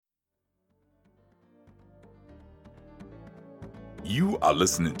You are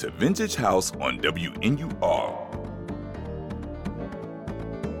listening to Vintage House on WNUR.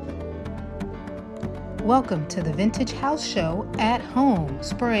 Welcome to the Vintage House Show at Home,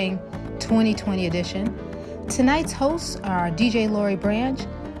 Spring 2020 edition. Tonight's hosts are DJ Lori Branch,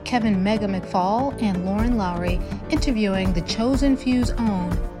 Kevin Mega McFall, and Lauren Lowry, interviewing the Chosen Few's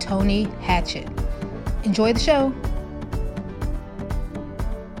own Tony Hatchett. Enjoy the show.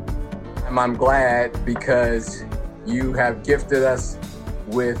 I'm glad because you have gifted us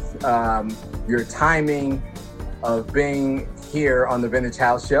with your timing of being here on the Vintage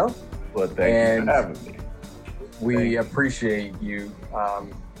House Show. Well, thank you for having me. We appreciate you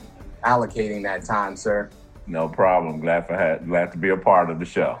allocating that time, sir. No problem. Glad to be a part of the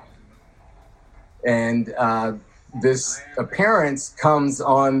show. And this appearance comes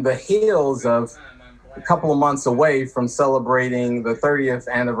on the heels of a couple of months away from celebrating the 30th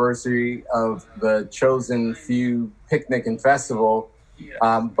anniversary of the Chosen Few Picnic and Festival.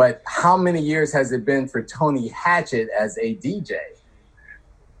 But how many years has it been for Tony Hatchett as a DJ?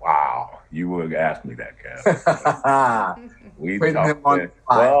 Wow, you would ask me that, Kev.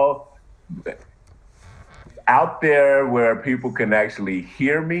 Well, out there where people can actually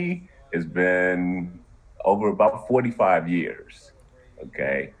hear me has been over about 45 years.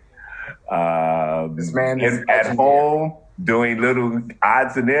 Okay. This man is at home doing little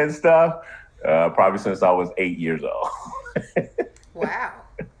odds and ends stuff, probably since I was 8 years old. Wow.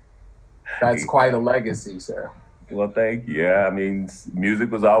 That's quite a legacy, sir. Well, thank you. Yeah, I mean,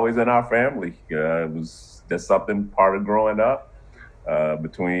 music was always in our family. It was just something part of growing up.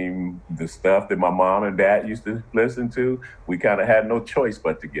 Between the stuff that my mom and dad used to listen to, we kind of had no choice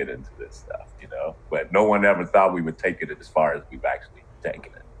but to get into this stuff, you know. But no one ever thought we would take it as far as we've actually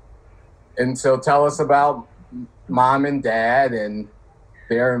taken it. And so tell us about mom and dad and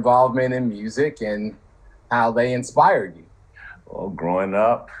their involvement in music and how they inspired you. Well, growing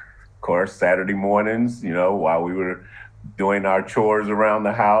up, of course, Saturday mornings, you know, while we were doing our chores around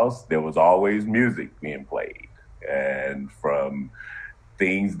the house, there was always music being played. And from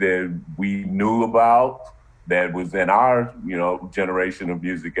things that we knew about that was in our, you know, generation of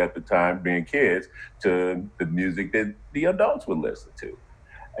music at the time, being kids, to the music that the adults would listen to.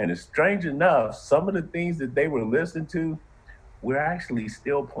 And it's strange enough, some of the things that they were listening to, we're actually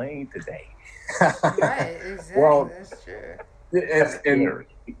still playing today. Right, exactly. Well, that's true.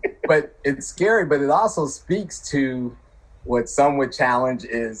 But it's scary, but it also speaks to what some would challenge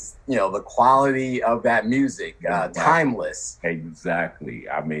is, you know, the quality of that music, timeless. Exactly.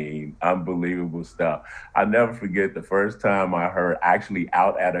 I mean, unbelievable stuff. I'll never forget the first time I heard, actually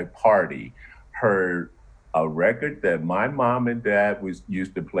out at a party, heard a record that my mom and dad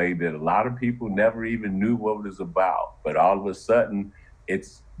used to play that a lot of people never even knew what it was about. But all of a sudden,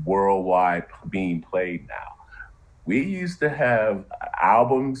 it's worldwide being played now. We used to have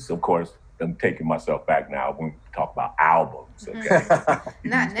albums, of course. I'm taking myself back now when we talk about albums. Okay,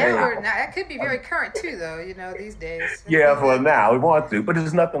 Not never. Now that could be very current too, though. You know, these days. Yeah, for now we want to, but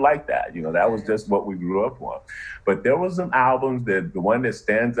it's nothing like that. You know, that was just what we grew up on. But there was some albums that the one that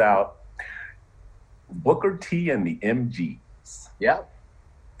stands out, Booker T and the MGs. Yep.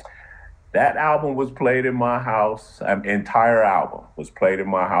 That album was played in my house. Entire album was played in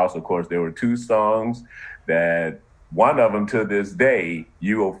my house. Of course, there were two songs that. One of them, to this day,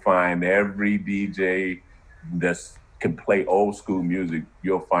 you will find every DJ that can play old school music,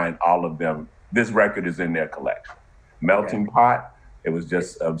 you'll find all of them. This record is in their collection. Melting Pot, it was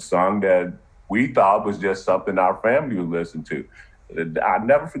just a song that we thought was just something our family would listen to. I'll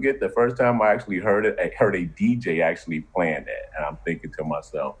never forget the first time I actually heard it. I heard a DJ actually playing that. And I'm thinking to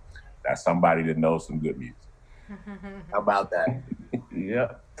myself, that's somebody that knows some good music. How about that?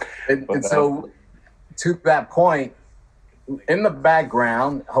 Yeah. And so to that point, in the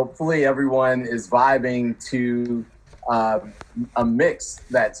background, hopefully everyone is vibing to a mix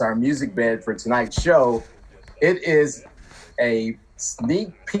that's our music bed for tonight's show. It is a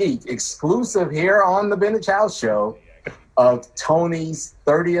sneak peek, exclusive here on the Vintage House Show, of Tony's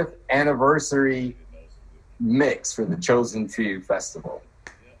 30th anniversary mix for the Chosen Few Festival.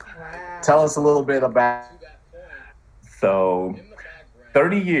 Wow. Tell us a little bit about. So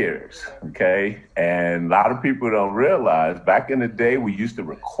 30 years, okay? And a lot of people don't realize back in the day, we used to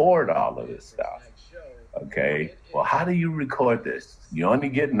record all of this stuff, okay? Well, how do you record this? You only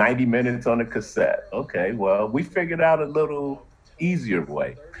get 90 minutes on a cassette. Okay, well, we figured out a little easier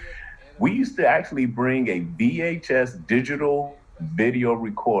way. We used to actually bring a VHS digital video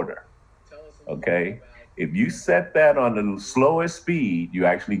recorder, okay? If you set that on the slowest speed, you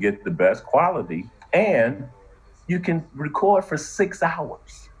actually get the best quality, and you can record for 6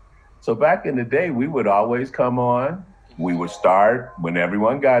 hours. So back in the day, we would always come on, we would start when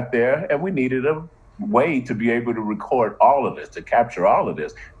everyone got there, and we needed a way to be able to record all of this, to capture all of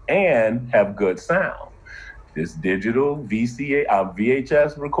this, and have good sound. This digital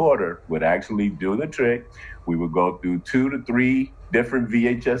VHS recorder would actually do the trick. We would go through 2 to 3 different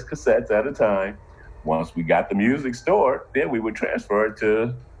VHS cassettes at a time. Once we got the music stored, then we would transfer it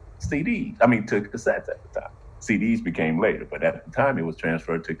to to cassettes at the time. CDs became later, but at the time it was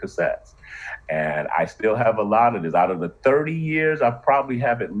transferred to cassettes. And I still have a lot of this. Out of the 30 years, I probably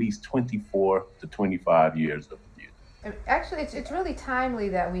have at least 24 to 25 years of music. Actually, it's really timely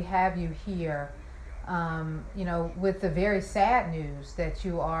that we have you here, with the very sad news that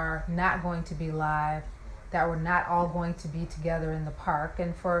you are not going to be live, that we're not all going to be together in the park,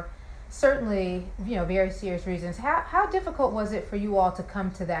 and for certainly, very serious reasons. How difficult was it for you all to come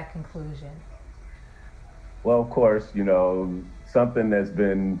to that conclusion? Well, of course, something that's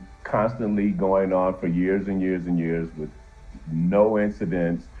been constantly going on for years and years and years with no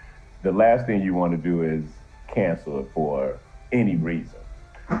incidents. The last thing you want to do is cancel it for any reason.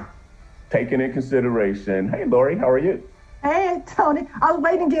 Taking in consideration, hey, Lori, how are you? Hey, Tony. I was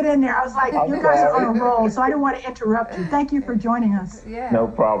waiting to get in there. I was like, you guys are on a roll, so I didn't want to interrupt you. Thank you for joining us. Yeah. No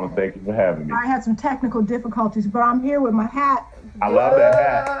problem. Thank you for having me. I had some technical difficulties, but I'm here with my hat. I love that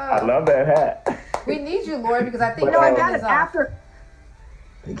hat. I love that hat. We need you, Lori, because I think I got it after.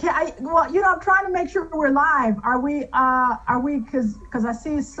 I'm trying to make sure we're live. Are we? Because I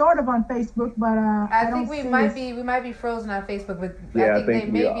see it's sort of on Facebook, but I think we might be frozen on Facebook, but yeah, I think they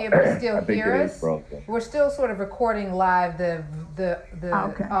may be able to still hear us. Frozen. We're still sort of recording live the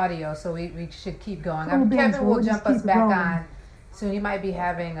audio, so we should keep going. Kevin will jump us back on soon. He might be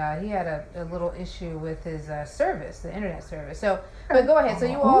having he had a little issue with his service, the internet service. So, but go ahead. So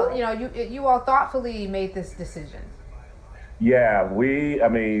you all thoughtfully made this decision. Yeah,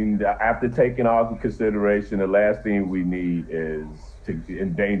 after taking all into consideration, the last thing we need is to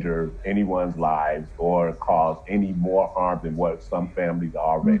endanger anyone's lives or cause any more harm than what some families are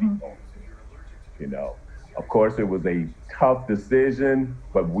already going through. Of course, it was a tough decision,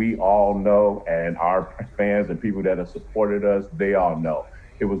 but we all know, and our fans and people that have supported us, they all know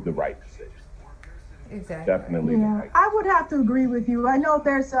it was the right decision. Exactly. Definitely. Yeah, I would have to agree with you. I know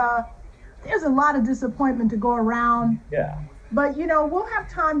there's a lot of disappointment to go around. Yeah. But we'll have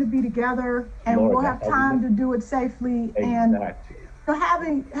time to be together, and we'll have time to do it safely. Exactly. And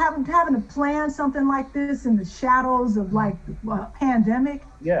having to plan something like this in the shadows of a pandemic.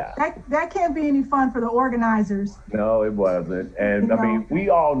 Yeah. That can't be any fun for the organizers. No, it wasn't. And we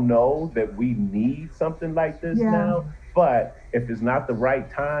all know that we need something like this now. But if it's not the right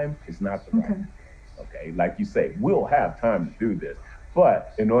time, it's not the right time. Okay. Like you say, we'll have time to do this.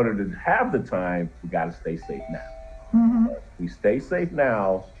 But in order to have the time, we got to stay safe now. Mm-hmm. If we stay safe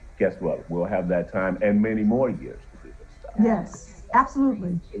now, guess what? We'll have that time and many more years to do this stuff. Yes,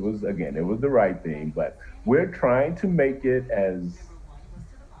 absolutely. It was the right thing, but we're trying to make it as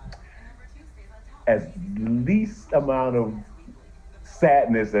least amount of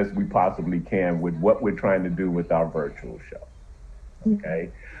sadness as we possibly can with what we're trying to do with our virtual show. Okay.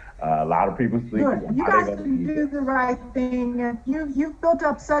 A lot of people think you guys can do the right thing, and you've built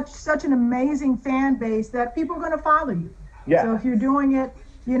up such an amazing fan base that people are going to follow you. Yeah. So if you're doing it,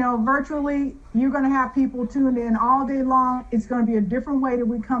 virtually, you're going to have people tuned in all day long. It's going to be a different way that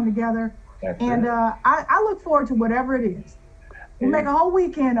we come together. That's and I look forward to whatever it is. We'll make a whole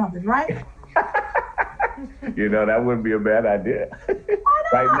weekend of it, right? That wouldn't be a bad idea.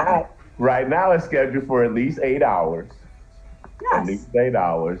 Why not? Right now it's scheduled for at least 8 hours. Yes. At least 8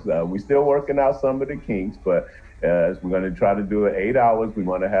 hours. We're still working out some of the kinks, but we're going to try to do it 8 hours. We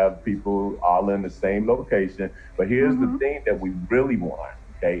want to have people all in the same location. But here's the thing that we really want,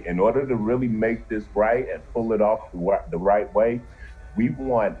 okay? In order to really make this right and pull it off the right way, we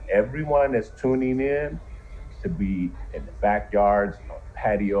want everyone that's tuning in to be in the backyards, on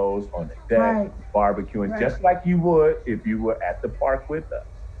patios, on the deck, barbecuing, just like you would if you were at the park with us.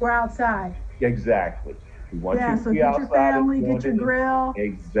 We're outside. Exactly. We want you to so be get outside. Your family, get your grill.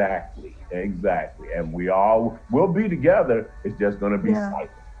 Exactly. And we all will be together. It's just going to be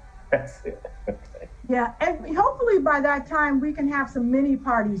silent. That's it. Yeah, and hopefully by that time we can have some mini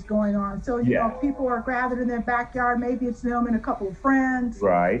parties going on. So, people are gathered in their backyard. Maybe it's them and a couple of friends.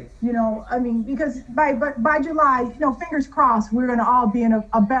 Right. Because by July, fingers crossed, we're going to all be in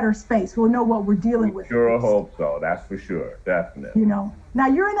a better space. We'll know what we're dealing with. Sure hope so. That's for sure. Definitely. Now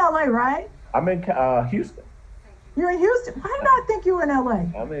you're in LA, right? I'm in Houston. You're in Houston? Why did I think you were in LA?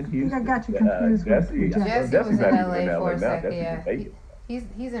 I'm in Houston. I think I got you confused. Jesse was in LA for a second. Vegas.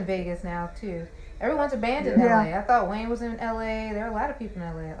 He's in Vegas now too. Everyone's abandoned LA. I thought Wayne was in LA. There are a lot of people in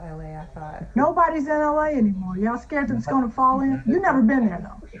LA, I thought. Nobody's in LA anymore. Y'all scared that it's going to fall in? You never been there,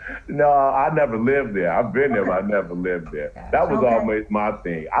 though. No, I never lived there. I've been there, but I never lived there. Gotcha. That was always my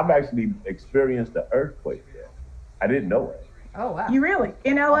thing. I've actually experienced the earthquake there. I didn't know it. Oh, wow. You really?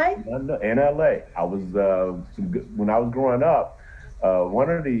 In LA? In LA. I was, when I was growing up, one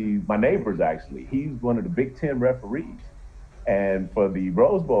of my neighbors, actually, he's one of the Big Ten referees. And for the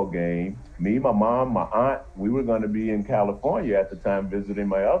Rose Bowl game, me, my mom, my aunt, we were going to be in California at the time visiting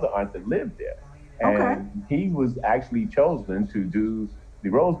my other aunt that lived there. And he was actually chosen to do the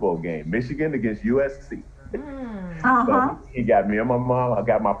Rose Bowl game, Michigan against USC. So he got me and my mom, I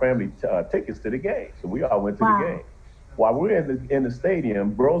got my family tickets to the game. So we all went to the game. While we were in the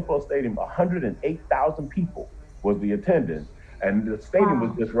stadium, Rose Bowl Stadium, 108,000 people was the attendance. And the stadium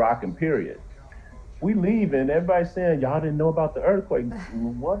was just rocking, period. We leave and everybody's saying, y'all didn't know about the earthquake.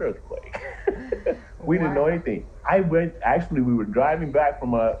 What earthquake? We didn't know anything. We were driving back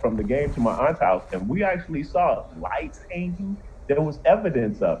from the game to my aunt's house, and we actually saw lights hanging. There was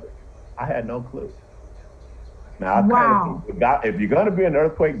evidence of it. I had no clue. Now, I kind of think if you're going to be in an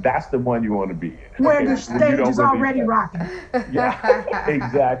earthquake, that's the one you want to be in. Where the stage is already rocking. Yeah,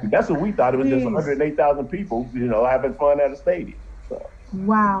 exactly. That's what we thought. It was just 108,000 people, having fun at a stadium. So.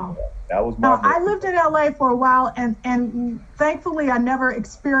 Wow. That was my I lived in LA for a while, and thankfully I never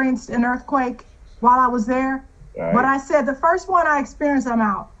experienced an earthquake while I was there. Right. But I said the first one I experienced, I'm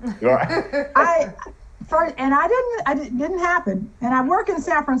out. Right. It didn't happen. And I work in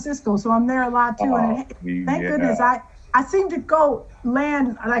San Francisco, so I'm there a lot too. Thank goodness I seemed to go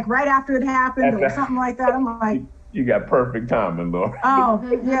land like right after it happened or something like that. I'm like, you got perfect timing, Laura. Oh,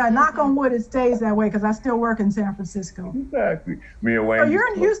 yeah. Knock on wood, it stays that way because I still work in San Francisco. Exactly. Me and Wayne. So you're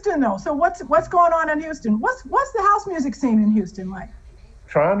in Houston, though. So what's going on in Houston? What's the house music scene in Houston like?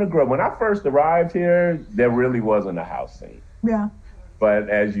 Trying to grow. When I first arrived here, there really wasn't a house scene. Yeah. But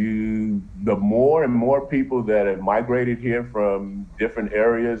the more and more people that have migrated here from different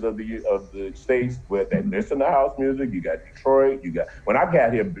areas of the states that listen to house music, you got Detroit, when I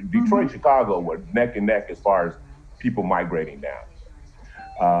got here, Detroit, Chicago were neck and neck as far as people migrating down.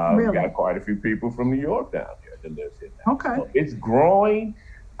 Really? We got quite a few people from New York down here that lives here now. Okay. So it's growing.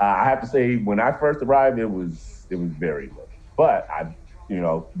 I have to say, when I first arrived, it was very little. But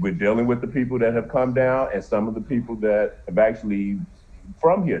we're dealing with the people that have come down and some of the people that have actually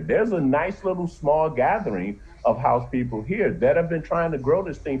from here. There's a nice little small gathering of house people here that have been trying to grow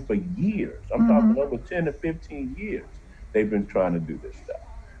this thing for years. I'm talking over 10 to 15 years. They've been trying to do this stuff.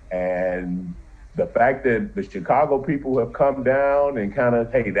 And the fact that the Chicago people have come down and kind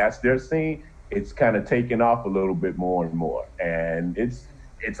of, hey, that's their scene, it's kind of taken off a little bit more and more. And it's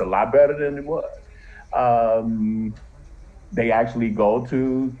a lot better than it was. They actually go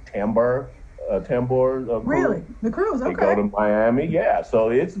to Tambor. Really? The cruise, okay. They go to Miami, yeah. So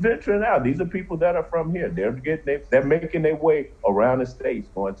it's venturing out. These are people that are from here. They're making their way around the states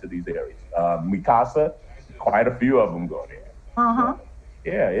going to these areas. Mikasa, quite a few of them go there.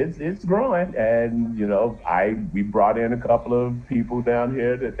 Yeah, it's growing, and we brought in a couple of people down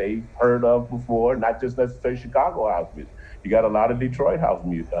here that they've heard of before, not just necessarily Chicago house music. You got a lot of Detroit house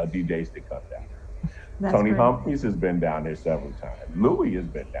music, DJs that come down here. That's Tony great. Humphries has been down here several times. Louis has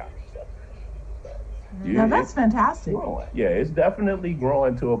been down here several times. So, now that's fantastic. Growing. Yeah, it's definitely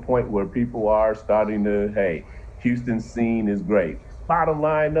growing to a point where people are starting to, hey, Houston's scene is great. Bottom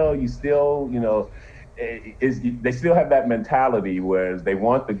line, though, you still, they still have that mentality where they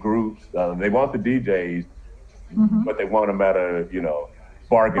want the groups, they want the DJs, but they want them at a,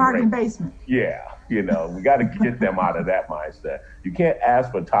 bargain basement. Yeah, we got to get them out of that mindset. You can't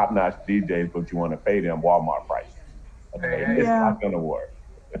ask for top-notch DJs, but you want to pay them Walmart prices. Okay, it's not going to work.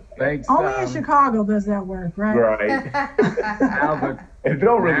 Thanks. Only in Chicago does that work, right? Right. It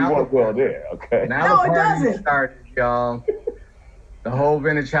don't really work well there, okay? Now the party started, y'all. The whole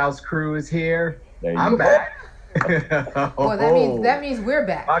Vintage House crew is here. I'm back. Well, that means we're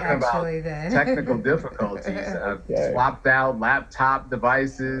back. Talking actually, about then technical difficulties. Swapped out laptop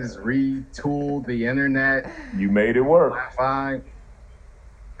devices, retooled the internet. You made it work. Wi-Fi.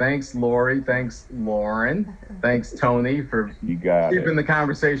 Thanks, Lori. Thanks, Lauren. Thanks, Tony, for keeping the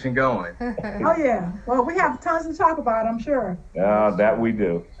conversation going. Oh, yeah. Well, we have tons to talk about, I'm sure. That we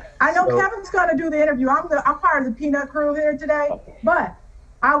do. I know Kevin's going to do the interview. I'm part of the Peanut crew here today, but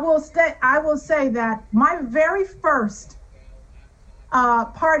I will say that my very first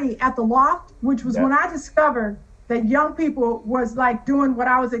party at the Loft, which was when I discovered that young people was like doing what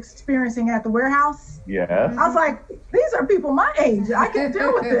I was experiencing at the warehouse. Yeah. I was like, these are people my age. I can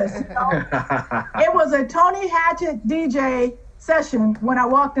deal with this. It was a Tony Hatchett DJ session when I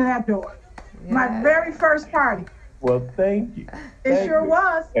walked in that door. My very first party. Well, thank you. It sure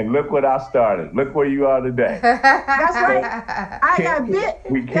was. And look what I started. Look where you are today. That's right. I got bit.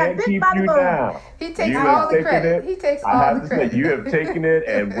 We can't bit keep by the you bug. down. He takes You all have the taken credit. it. He takes I all have the to credit. say, you have taken it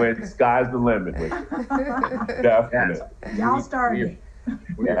and went sky's the limit with you. Definitely. Y'all started.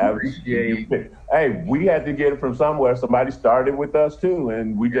 We appreciate. Hey, we had to get it from somewhere. Somebody started with us too,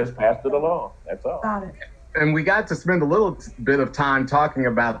 and we just passed it along. That's all. Got it. And we got to spend a little bit of time talking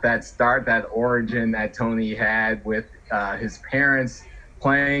about that start, that origin that Tony had with his parents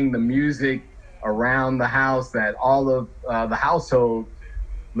playing the music around the house that all of the household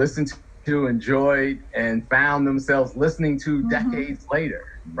listened to, enjoyed, and found themselves listening to decades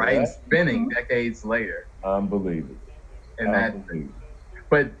later, right? Yeah. Spinning decades later. Unbelievable. And that,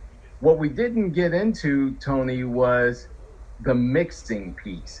 but what we didn't get into, Tony, was the mixing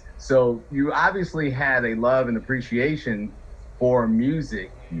piece. So you obviously had a love and appreciation for music.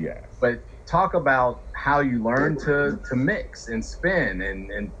 Yes. But talk about how you learned to mix and spin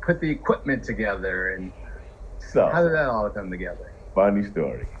and put the equipment together, and So, how did that all come together? funny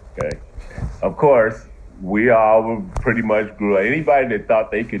story. Okay. Of course, we all pretty much grew up. Anybody that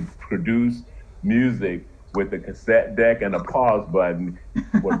thought they could produce music with a cassette deck and a pause button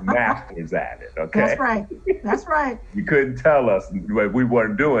were masters at it. Okay. That's right. That's right. You couldn't tell us we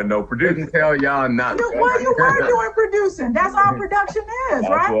weren't doing no producing. Couldn't tell y'all nothing. You were doing producing. That's all production is, That's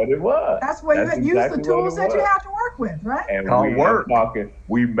right? what it was. That's where you use exactly the tools what it that you was. have to work with, right? And Called we work.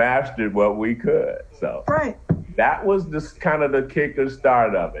 we mastered what we could. So Right. that was just kind of the kicker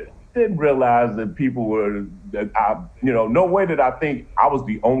start of it. Didn't realize that people were, no way did I think I was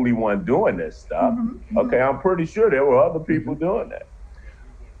the only one doing this stuff. Okay, I'm pretty sure there were other people doing that.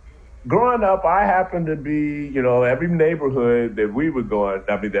 Growing up, I happened to be, every neighborhood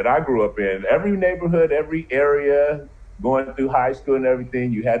that that I grew up in, every neighborhood, every area, going through high school and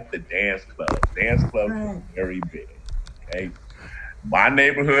everything, you had the dance club. Dance clubs were very big, okay? My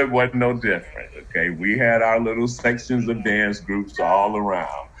neighborhood wasn't no different, okay? We had our little sections of dance groups all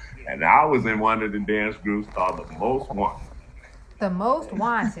around. And I was in one of the dance groups called The Most Wanted. The Most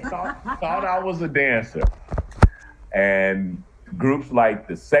Wanted. Thought I was a dancer. And groups like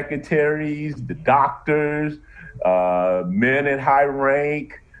the secretaries, the doctors, men in high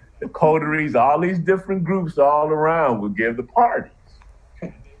rank, the coteries, all these different groups all around would give the parties.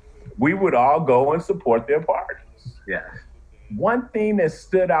 We would all go and support their parties. Yeah. One thing that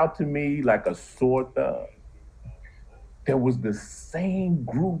stood out to me like a sore thumb, there was the same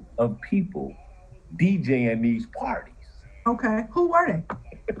group of people DJing these parties. Okay. Who were they?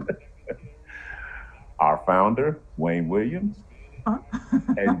 Our founder, Wayne Williams,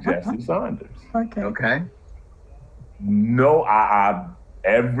 and Jesse Saunders. Okay. Okay. No,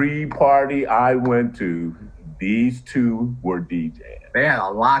 every party I went to, these two were DJing. They had a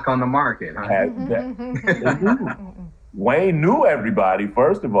lock on the market, huh? Wayne knew everybody,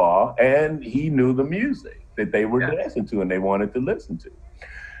 first of all, and he knew the music that they were Yeah. dancing to and they wanted to listen to.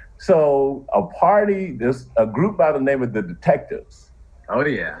 So a group by the name of the Detectives. Oh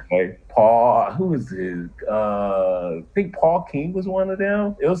yeah. Okay, Paul, who was his? I think Paul King was one of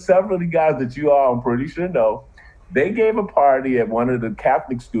them. It was several of the guys that you all, I'm pretty sure, know. They gave a party at one of the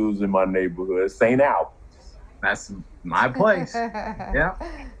Catholic schools in my neighborhood, St. Albans. That's my place. Yeah.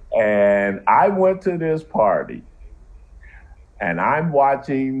 And I went to this party, and I'm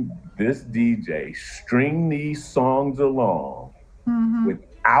watching this DJ string these songs along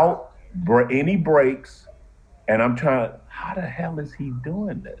without any breaks. And I'm trying, how the hell is he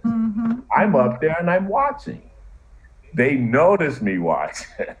doing this? I'm up there and I'm watching. They noticed me watching.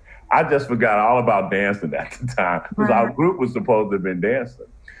 I just forgot all about dancing at the time because our group was supposed to have been dancing.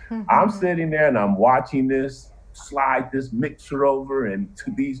 I'm sitting there and I'm watching this, slide this mixer over and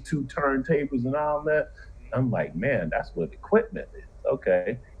to these two turntables and all that. I'm like, man, that's what equipment is.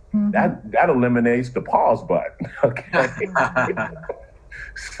 Okay. That eliminates the pause button. Okay.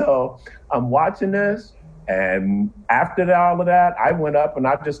 So I'm watching this, and after all of that, I went up and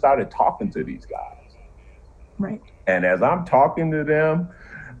I just started talking to these guys. Right. And as I'm talking to them,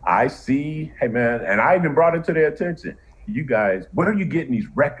 I see, hey man, and I even brought it to their attention. You guys, where are you getting these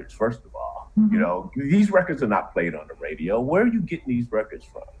records, first of all? These records are not played on the radio. Where are you getting these records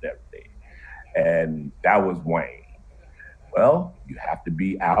from? Everything. And that was Wayne. Well, you have to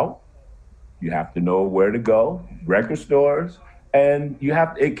be out. You have to know where to go, record stores, and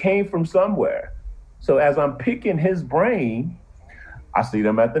it came from somewhere. So as I'm picking his brain, I see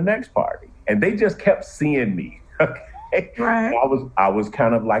them at the next party, and they just kept seeing me. Okay, Right. I was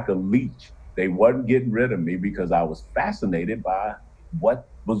kind of like a leech. They wasn't getting rid of me because I was fascinated by what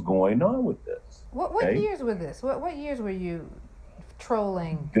was going on with this. What Okay? years were this? What years were you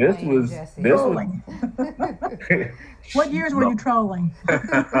trolling? This Wayne and was Jesse? this Trolling. was. What years were you trolling?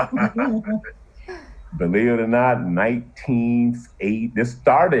 Believe it or not, 1980. This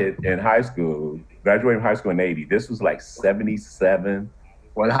started in high school. Graduated from high school in 80. This was like 77.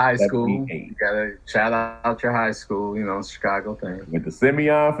 What high school? 78. You gotta shout out your high school, Chicago thing. Went to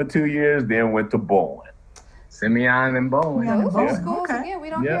Simeon for 2 years, then went to Bowen. Simeon and Bowen. Yeah. Those are Yeah. schools, Okay. again, we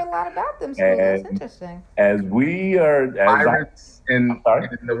don't Yeah. hear a lot about them schools. That's And- interesting. As we are, Pirates and I'm sorry?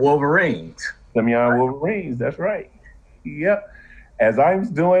 the Wolverines. Simeon Wolverines, that's right. Yep. As I was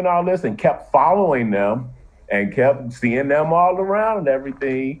doing all this and kept following them and kept seeing them all around and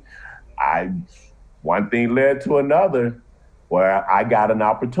everything, one thing led to another where I got an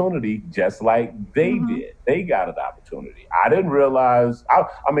opportunity just like they did. They got an opportunity. I didn't realize,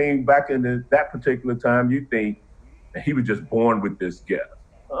 I mean, back in that particular time, you think that he was just born with this gift.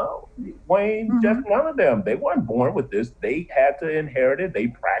 Oh, Wayne, just none of them. They weren't born with this. They had to inherit it. They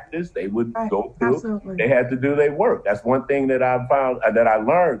practiced. They would Right. go through. Absolutely. They had to do their work. That's one thing that I found, that I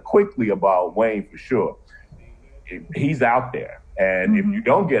learned quickly about Wayne for sure. He's out there. And if you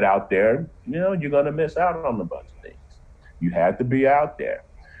don't get out there, you're going to miss out on a bunch of things. You had to be out there.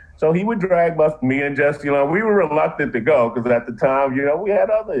 So he would drag me and Jesse, we were reluctant to go because at the time, we had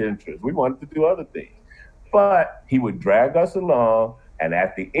other interests. We wanted to do other things. But he would drag us along. And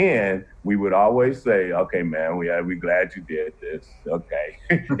at the end, we would always say, okay, man, we glad you did this. Okay.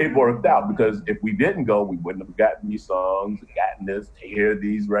 It worked out because if we didn't go, we wouldn't have gotten these songs, gotten this, to hear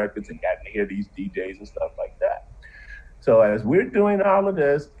these records and gotten to hear these DJs and stuff like that. So as we're doing all of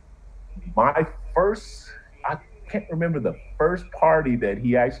this, I can't remember the first party that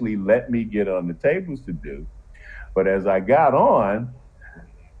he actually let me get on the tables to do. But as I got on,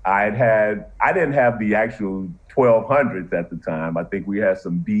 I didn't have the actual 1200s at the time. I think we had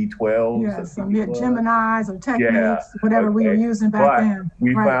some B12s. Yes, some Geminis or Technics, whatever we were using back then.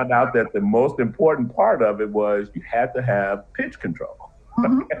 We Right. found out that the most important part of it was you had to have pitch control.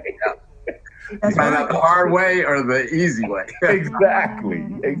 Okay? That's Find right. out the hard way or the easy way. Exactly.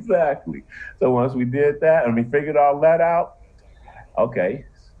 So once we did that and we figured all that out, okay,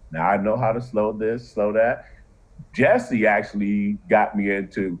 now I know how to slow this, slow that. Jesse actually got me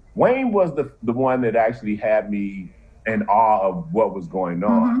into, Wayne was the one that actually had me in awe of what was going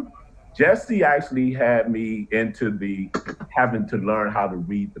on. Jesse actually had me into having to learn how to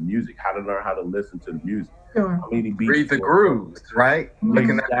read the music, how to learn how to listen to the music. Sure. How many beats Read the were- grooves, right?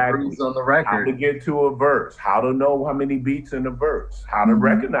 Looking at the Exactly. grooves on the How to record. get to a verse, how to know how many beats in a verse, how to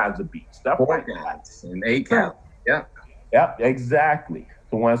recognize a beat, stuff 4 like that. counts and 8 count. Yeah. Yep, exactly.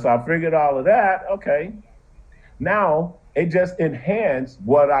 So once I figured all of that, okay, now it just enhanced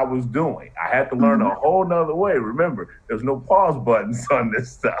what I was doing. I had to learn a whole nother way. Remember, there's no pause buttons on this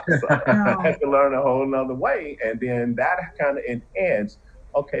stuff. So I had to learn a whole nother way. And then that kind of enhanced,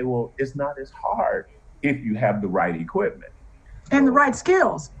 okay, well, it's not as hard if you have the right equipment. And the right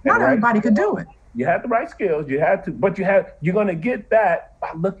skills. Not right everybody could do it. You had the right skills. You had to, but you're going to get that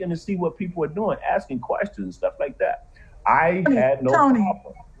by looking to see what people are doing, asking questions and stuff like that. I had no Tony,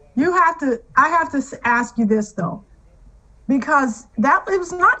 problem. I have to ask you this though, because it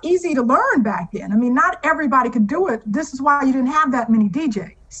was not easy to learn back then. I mean, not everybody could do it. This is why you didn't have that many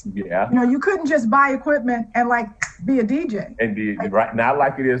DJs. Yeah. You couldn't just buy equipment and be a DJ. And right, not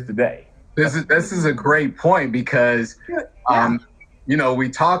like it is today. This is a great point because, we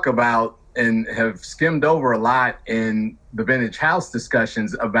talk about and have skimmed over a lot in the Vintage House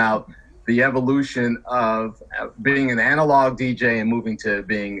discussions about the evolution of being an analog DJ and moving to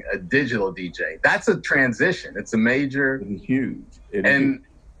being a digital DJ. That's a transition. It's a major, It's huge. and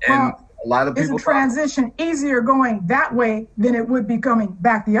a lot of Is people a transition easier going that way than it would be coming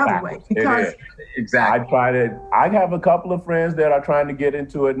back the other way? Backwards. Because It is. exactly I have a couple of friends that are trying to get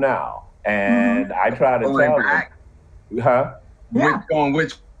into it now. And I try to going tell back, them, yeah, going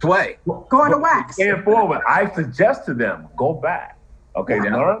which way? going to wax. Going forward, I suggest to them, go back. Okay,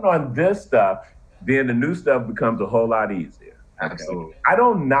 Yeah. learn on this stuff, then the new stuff becomes a whole lot easier. Okay? Absolutely. I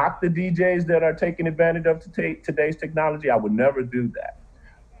don't knock the DJs that are taking advantage of today's technology. I would never do that.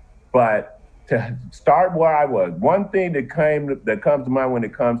 But to start where I was, one thing that comes to mind when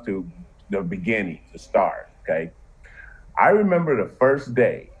it comes to the beginning, to start, okay? I remember the first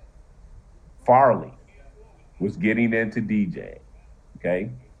day Farley was getting into DJing,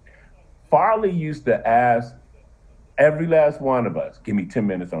 okay? Farley used to ask every last one of us, give me 10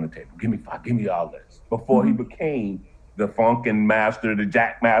 minutes on the table, give me 5, give me all this, before he became the funkin' master, the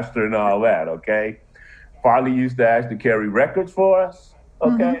jack master and all that, okay? Farley used to ask to carry records for us,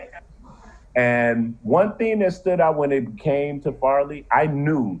 okay? And one thing that stood out when it came to Farley, I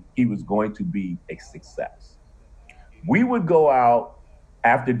knew he was going to be a success. We would go out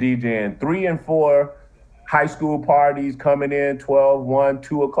after DJing 3 and 4 high school parties, coming in 12, 1,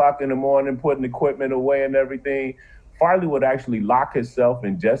 2 o'clock in the morning, putting equipment away and everything. Farley would actually lock himself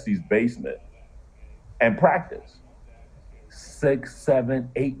in Jesse's basement and practice 6, 7,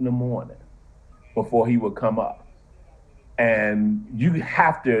 8 in the morning before he would come up. And you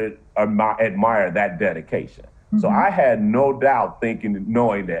have to admire that dedication. Mm-hmm. So I had no doubt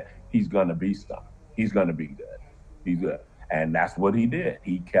knowing that he's going to be something. He's going to be good. He's good. And that's what he did.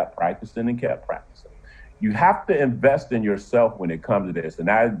 He kept practicing and kept practicing. You have to invest in yourself when it comes to this. And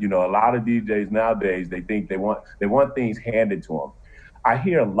a lot of DJs nowadays, they think they want things handed to them. I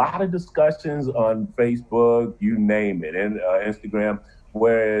hear a lot of discussions on Facebook, you name it, and Instagram,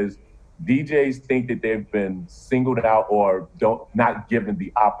 whereas DJs think that they've been singled out or not given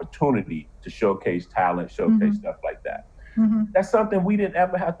the opportunity to showcase talent, showcase stuff like that. Mm-hmm. That's something we didn't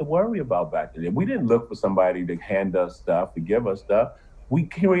ever have to worry about back then. We didn't look for somebody to hand us stuff, to give us stuff. We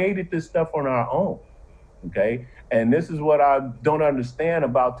created this stuff on our own. Okay. And this is what I don't understand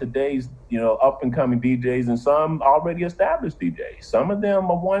about today's, up and coming DJs and some already established DJs. Some of them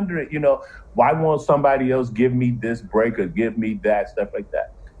are wondering, why won't somebody else give me this break or give me that, stuff like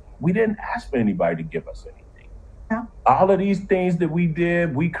that. We didn't ask for anybody to give us anything. Yeah. All of these things that we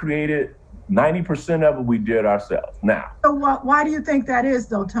did, we created 90% of it we did ourselves. Now. So why do you think that is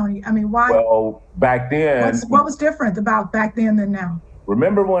though, Tony? I mean, why? Well, back then. What was different about back then than now?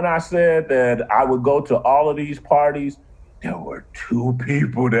 Remember when I said that I would go to all of these parties? There were 2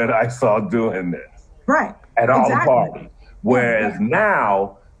 people that I saw doing this. Right. At all the parties. Whereas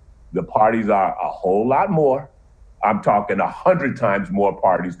now, the parties are a whole lot more. I'm talking 100 times more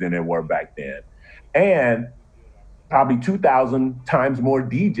parties than there were back then. And probably 2,000 times more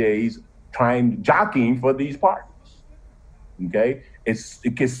DJs jockeying for these parties. Okay?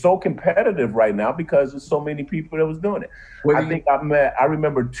 It gets so competitive right now because there's so many people that was doing it. I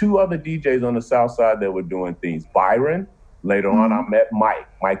remember 2 other DJs on the South Side that were doing things. Byron, later on I met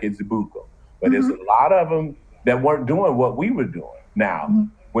Mike Izubuko. But there's a lot of them that weren't doing what we were doing. Now,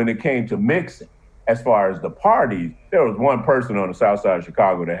 when it came to mixing, as far as the parties, there was one person on the South Side of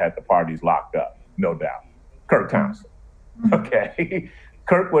Chicago that had the parties locked up, no doubt. Kirk Townsend. Okay?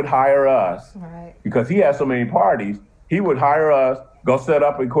 Kirk would hire us because he had so many parties. He would hire us, go set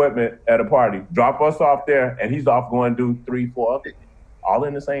up equipment at a party, drop us off there, and he's off going to do 3, 4 other things, all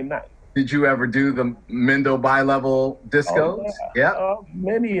in the same night. Did you ever do the Mendo bi-level discos? Oh, yeah.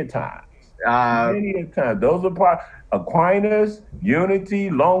 Many a time. Many a time. Those are Aquinas, Unity,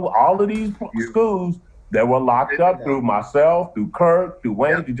 all of these schools that were locked up through myself, through Kirk, through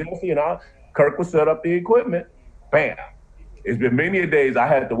Wayne, through Jesse, and all. Kirk would set up the equipment. Bam. It's been many a days I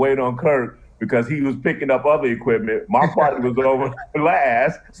had to wait on Kirk because he was picking up other equipment. My party was over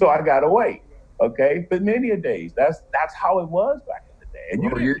last, so I got to wait. Okay? But many a days, that's how it was back in the day. And you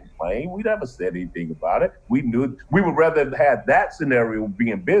didn't complain. We never said anything about it. We knew we would rather have had that scenario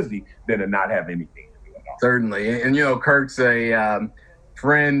being busy than to not have anything to do at all. Certainly. And, Kirk's a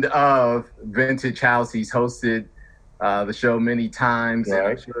friend of Vintage House. He's hosted the show many times, and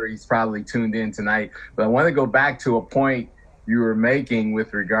I'm sure he's probably tuned in tonight. But I want to go back to a point you were making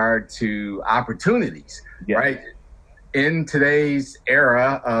with regard to opportunities, right? In today's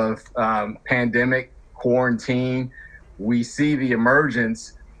era of pandemic, quarantine, we see the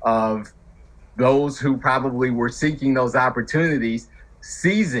emergence of those who probably were seeking those opportunities,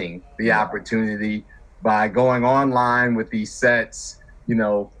 seizing the opportunity by going online with these sets,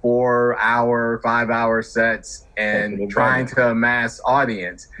 4-hour, 5-hour sets, and trying to amass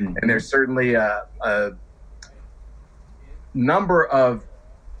audience. Mm-hmm. And there's certainly a number of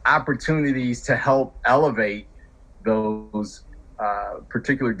opportunities to help elevate those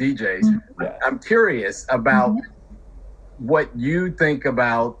particular DJs. Mm-hmm. I'm curious about what you think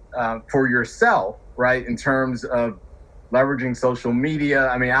about for yourself, right, in terms of leveraging social media.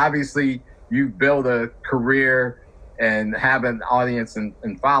 I mean, obviously, you've built a career and have an audience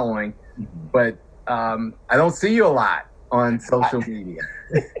and following, but I don't see you a lot on social media.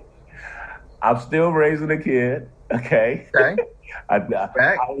 I'm still raising a kid, okay?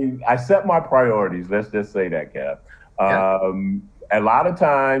 I set my priorities, let's just say that, Kev. A lot of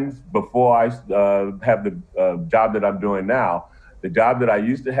times before I have the job that I'm doing now, the job that I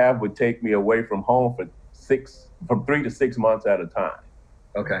used to have would take me away from home from 3 to 6 months at a time.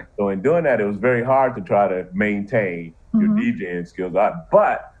 Okay. So in doing that, it was very hard to try to maintain your DJing skills.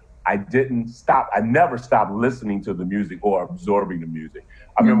 But I didn't stop. I never stopped listening to the music or absorbing the music.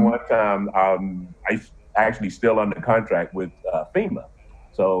 I remember one time I actually still under contract with FEMA.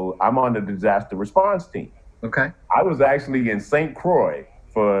 So I'm on the disaster response team. Okay. I was actually in St. Croix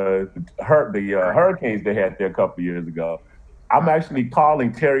for the hurricanes they had there a couple years ago. I'm actually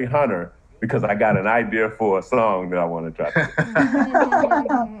calling Terry Hunter because I got an idea for a song that I want to try to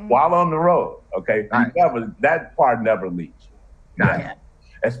while on the road. Okay, Nice. That part never leaves. Nice.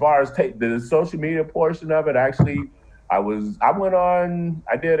 As far as the social media portion of it, actually, I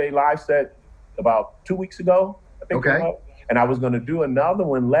did a live set about 2 weeks ago, I think. Okay. And I was going to do another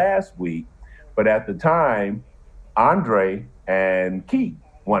one last week, but at the time, Andre and Keith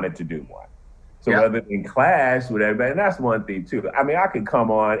wanted to do one. So rather than clash with everybody, and that's one thing too. I mean,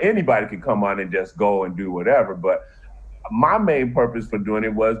 anybody could come on and just go and do whatever, but my main purpose for doing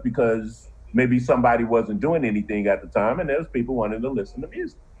it was because maybe somebody wasn't doing anything at the time and there's people wanting to listen to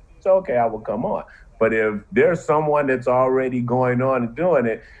music. So, okay, I will come on. But if there's someone that's already going on and doing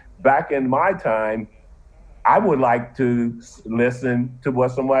it, back in my time, I would like to listen to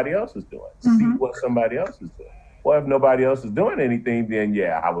what somebody else is doing, see what somebody else is doing. Well, if nobody else is doing anything, then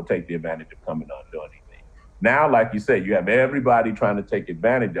I will take the advantage of coming on and doing anything. Now, like you said, you have everybody trying to take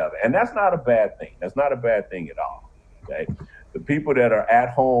advantage of it. And that's not a bad thing. That's not a bad thing at all, okay? The people that are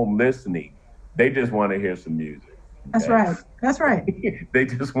at home listening, they just want to hear some music. Okay? That's right. That's right. They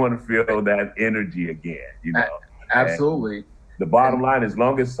just want to feel that energy again, you know? Absolutely. And the bottom line, as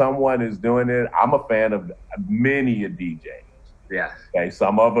long as someone is doing it, I'm a fan of many DJs. Yes. Okay,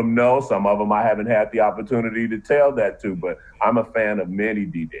 some of them know, some of them I haven't had the opportunity to tell that to, but I'm a fan of many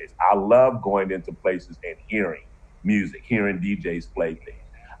DJs. I love going into places and hearing music, hearing DJs play things.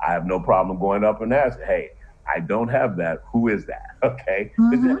 I have no problem going up and asking, hey, I don't have that. Who is that? Okay.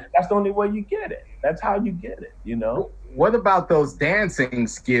 That's the only way you get it. That's how you get it, you know? What about those dancing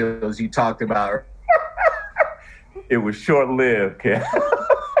skills you talked about? It was short-lived, Ken.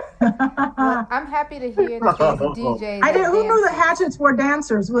 Well, I'm happy to hear that there's a DJ. Who knew the Hatchets were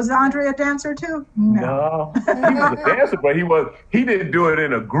dancers? Was Andre a dancer too? No. He was a dancer, but he didn't do it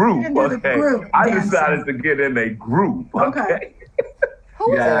in a group. I decided to get in a group. Okay.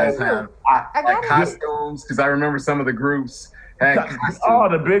 Who was in the group? Like costumes, because I remember some of the groups had costumes. Oh,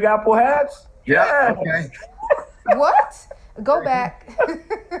 the Big Apple hats? Yeah. Okay. What? Go back. I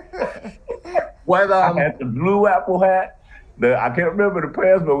had the blue apple hat. I can't remember the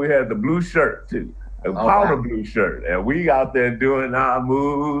pants, but we had the blue shirt too, a powder blue shirt, and we out there doing our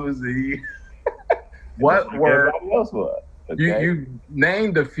moves. What were everybody else was? Okay? You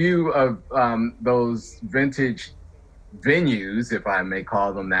named a few of those vintage venues, if I may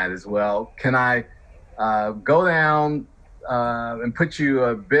call them that as well. Can I go down and put you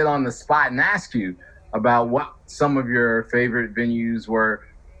a bit on the spot and ask you about what some of your favorite venues were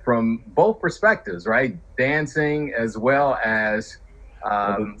from both perspectives, right? Dancing as well as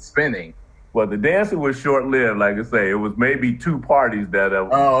spinning. Well, the dancing was short-lived, like I say. It was maybe 2 parties that.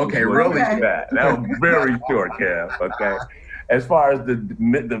 Really? That was very short, Kev. Okay. As far as the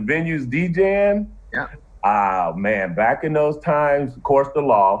venues DJing, man, back in those times, of course, the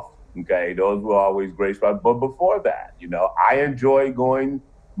Loft. Okay, those were always great spots. But before that, I enjoyed going.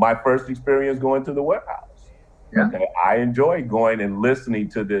 My first experience going to the Warehouse. Yeah. Okay, I enjoyed going and listening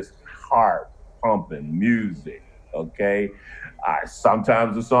to this heart-pumping music. Okay,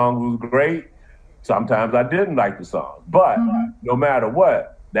 sometimes the song was great, sometimes I didn't like the song, but no matter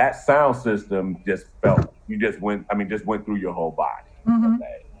what, that sound system just went through your whole body.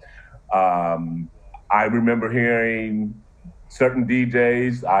 Okay, I remember hearing certain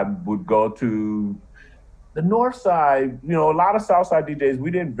DJs. I would go to the North Side. A lot of South Side DJs.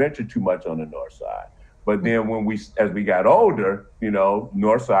 We didn't venture too much on the North Side. But then as we got older,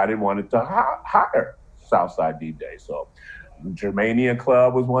 North Side wanted to hire South Side DJs. So Germanian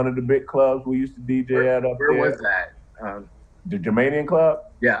Club was one of the big clubs we used to DJ at up there. Where was that? The Germanian Club?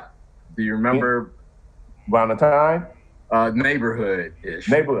 Yeah. Do you remember? Around the time? Neighborhood-ish.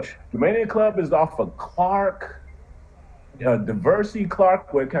 Germanian Club is off of Clark, Diversity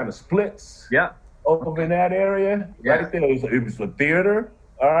Clark, where it kind of splits. Yeah. Over in that area. Yeah. Right there. It was a theater.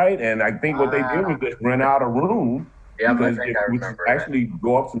 All right, and I think what they did was just rent out a room. Yeah, I think I remember actually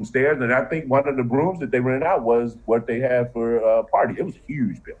go up some stairs, and I think one of the rooms that they rented out was what they had for a party. It was a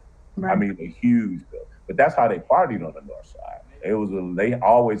huge building. Right. I mean, a huge building. But that's how they partied on the North Side. They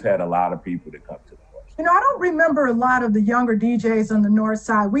always had a lot of people that come to the North Side. I don't remember a lot of the younger DJs on the North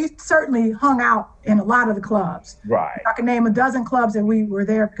Side. We certainly hung out in a lot of the clubs. Right. I can name a dozen clubs that we were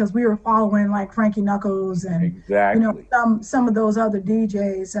there because we were following like Frankie Knuckles and exactly. some of those other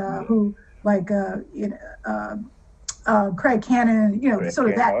DJs who like Craig Cannon, sort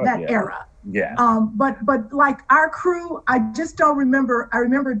of that era. Yeah. But like our crew, I just don't remember. I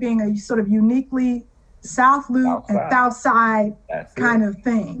remember it being a sort of uniquely South Loop and South Side kind of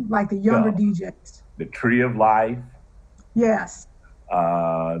thing, like the younger DJs. The Tree of Life. Yes.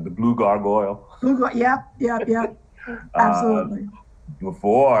 the Blue Gargoyle. Yep. Absolutely.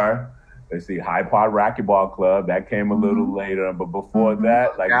 Before, let's see, High Pod Racquetball Club, that came a little later. But before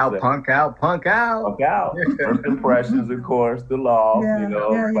that, like Punk out. Punk Out. First Impressions, of course, The Loft,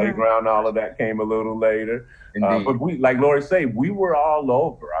 Playground, all of that came a little later. But we, like Lori said, we were all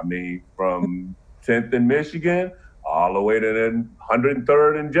over. I mean, from 10th in Michigan all the way to the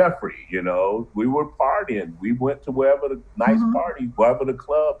 103rd and Jeffrey, you know, we were partying. We went to wherever the nice parties, wherever the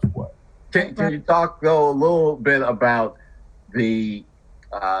clubs were. Can you talk, though, a little bit about the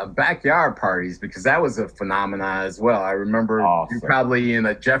backyard parties? Because that was a phenomenon as well. I remember you probably in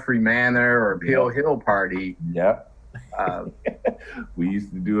a Jeffrey Manor or Peel Hill party. Yep. We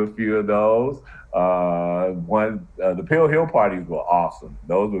used to do a few of those. The Peel Hill parties were awesome.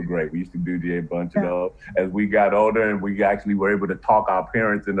 Those were great. We used to do a bunch of those. As we got older and we actually were able to talk our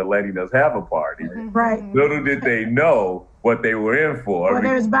parents into letting us have a party. Right. Little did they know what they were in for. Well,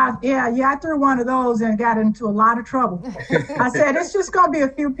 there's I threw one of those and got into a lot of trouble. I said, it's just going to be a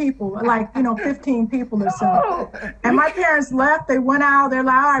few people, 15 people or so. And my parents left. They went out. They're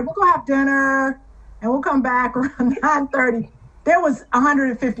like, all right, we'll go have dinner and we'll come back around 9:30. There was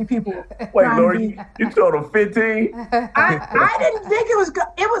 150 people. Wait, Lori, you told them 15? I didn't think it was,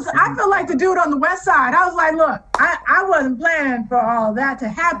 I feel like the dude on the west side. I was like, look, I wasn't planning for all that to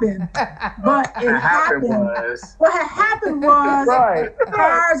happen, but it happened. What had happened was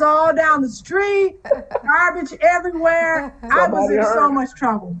cars all down the street, garbage everywhere. I was in so much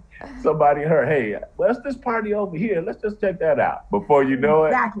trouble. Somebody heard, hey, let's just party over here. Let's just check that out. Before you know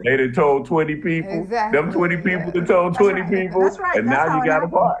it, they done told 20 people. Them 20 people that told 20 people. That's right. And now you got a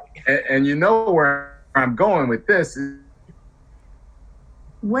party. And you know where I'm going with this.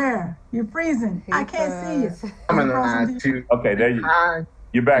 Where? You're freezing. I can't see you. Okay, there you go.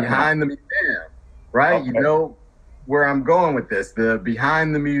 You're back behind the museum, right? Okay. You know where I'm going with this. The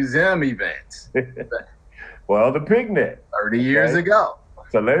behind the museum events. Well, the picnic. 30 years ago.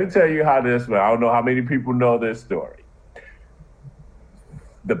 So let me tell you how this went. I don't know how many people know this story.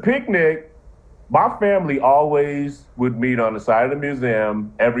 The picnic, my family always would meet on the side of the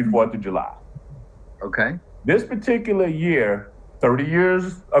museum every 4th of July. Okay. This particular year, 30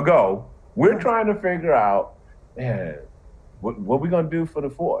 years ago, we're trying to figure out, man, what we going to do for the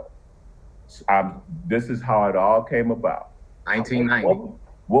 4th? This is how it all came about. 1990.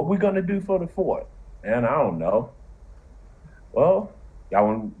 What we going to do for the 4th? And I don't know. Well,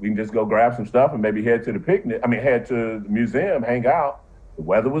 we can just go grab some stuff and maybe head to the museum, hang out. The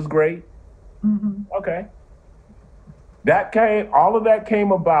weather was great. Okay. All of that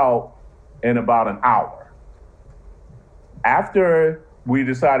came about in about an hour. After we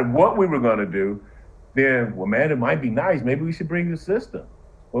decided what we were going to do, then, well, man, it might be nice. Maybe we should bring the system.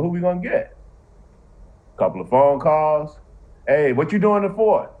 Well, who we going to get? A couple of phone calls. Hey, what you doing the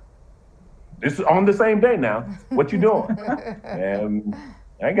 4th? This is on the same day now. What you doing? And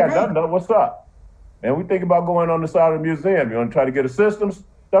I ain't got nothing though. What's up? And we think about going on the side of the museum. You want to try to get a system,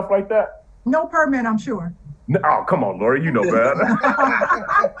 stuff like that? No permit, I'm sure. No, oh, come on, Lori. You know better.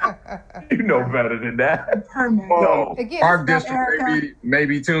 You know better than that. Permit. No. Our district may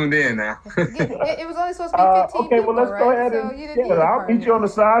be tuned in now. It was only supposed to be 15 okay, people, well, let's go ahead and I'll meet you on the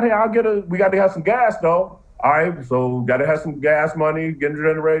side here. We got to have some gas though. All right, so got to have some gas money, getting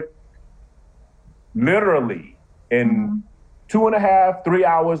generated. Literally in 2.5, 3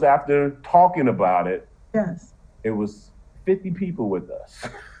 hours after talking about it, it was 50 people with us.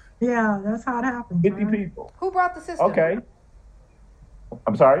 Yeah, that's how it happened. 50 people. Who brought the system? Okay.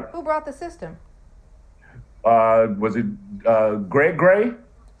 I'm sorry? Who brought the system? Was it Greg Gray?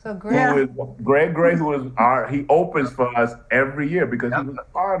 So Greg Gray, he opens for us every year because he was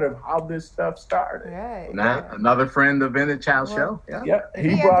part of how this stuff started. Right. Another friend of Vintage House Show. Yeah.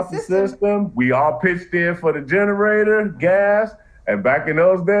 He brought the system. We all pitched in for the generator, gas, and back in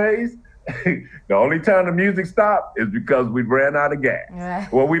those days, the only time the music stopped is because we ran out of gas.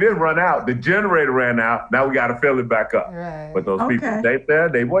 Right. Well, we didn't run out. The generator ran out. Now we got to fill it back up. Right. But those people stayed there.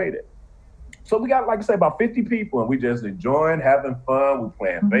 They waited. So we got, like I say, about 50 people, and we just enjoying, having fun. We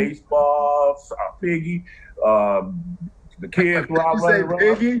playing baseball, Piggy. The kids were all running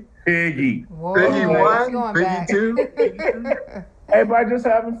around. Piggy. Whoa. Piggy 1, Piggy 2. Everybody just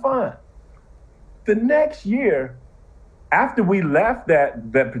having fun. The next year, after we left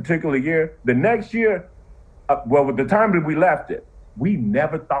that particular year, the next year, with the time that we left it, we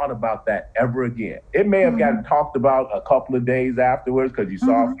never thought about that ever again. It may have gotten talked about a couple of days afterwards because you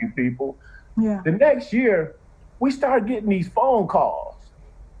saw a few people. Yeah. The next year, we started getting these phone calls.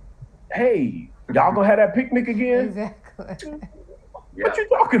 Hey, y'all gonna have that picnic again? Exactly. What you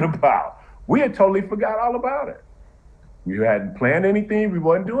talking about? We had totally forgot all about it. We hadn't planned anything. We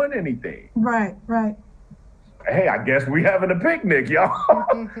wasn't doing anything. Right. Hey, I guess we having a picnic,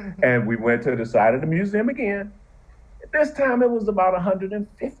 y'all. And we went to the side of the museum again. This time it was about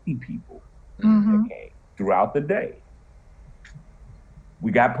 150 people that came throughout the day.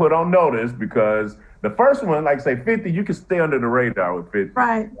 We got put on notice because the first one, like say 50, you can stay under the radar with 50.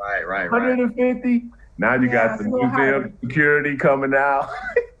 Right. 150, now you got the museum security coming out.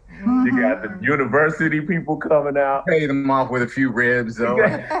 You got the university people coming out. Pay them off with a few ribs, though.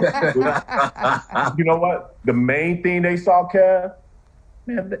 You know what? The main thing they saw, Kev,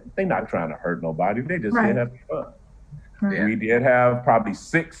 man, they're not trying to hurt nobody. They just did have fun. Right. We did have probably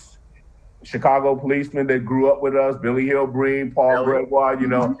 6 Chicago policemen that grew up with us, Billy Hill Breen, Paul Gregoire, you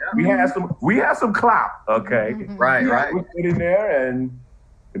know. We had some clout, okay? Right. We're sitting there, and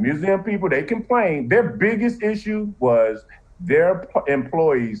the museum people, they complained. Their biggest issue was their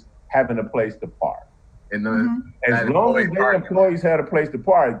employees having a place to park. And as long as their employees had a place to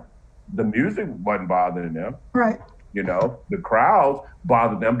park, the music wasn't bothering them. Right. You know, the crowds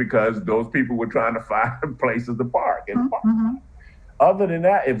bothered them because those people were trying to find places to park. And other than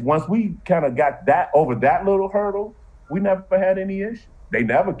that, if once we kind of got that over that little hurdle, we never had any issue. They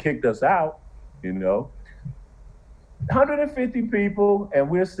never kicked us out, you know. 150 people, and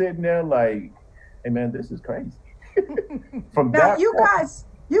we're sitting there like, hey man, this is crazy. From now, that you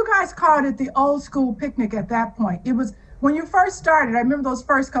point, guys called it the old school picnic at that point. It was when you first started. I remember those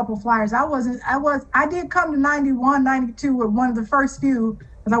first couple flyers. I did come to 91, 92 with one of the first few,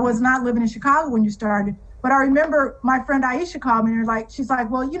 because I was not living in Chicago when you started. But I remember my friend Aisha called me and she's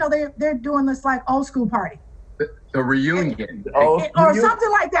like, well, you know, they're doing this like old school party. The reunion. Or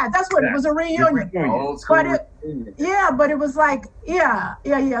something like that. That's what it was, a reunion. Old school but it was like, yeah.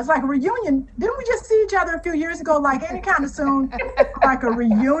 It's like a reunion. Didn't we just see each other a few years ago, like any kind of soon, like a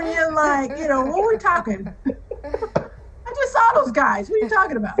reunion, like, you know, what are we talking? I just saw those guys. What are you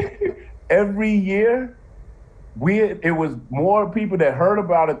talking about? Every year, it was more people that heard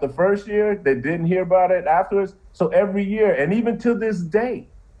about it the first year that didn't hear about it afterwards. So every year, and even to this day,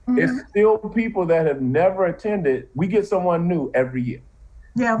 it's still people that have never attended. We get someone new every year.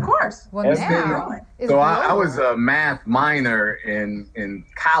 Yeah, of course. Well, now, so I was a math minor in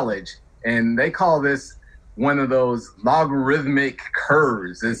college, and they call this one of those logarithmic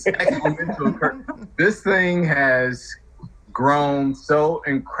curves. It's exponential curve. This thing has grown so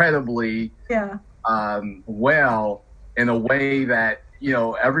incredibly well in a way that, you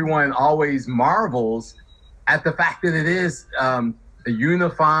know, everyone always marvels at the fact that it is a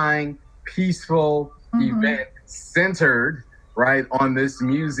unifying, peaceful event centered right on this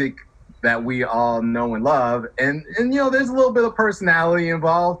music that we all know and love, and you know, there's a little bit of personality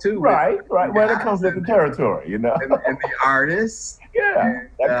involved too. Right. Well, it comes with the territory, you know, and the artists. Yeah,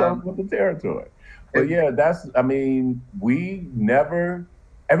 that comes with the territory. But we never.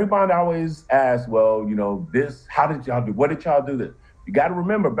 Everybody always asks, well, you know, this. How did y'all do? What did y'all do this? You got to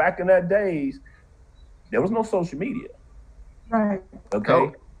remember, back in that days, there was no social media. Right.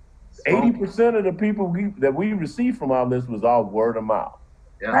 Okay. 80% of the people that we received from all this was all word of mouth.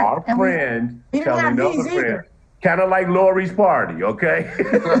 Yeah. Right. Our friends telling another friend. Kind of like Lori's party, okay?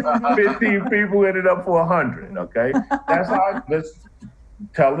 15 people ended up for 100, okay? That's how let's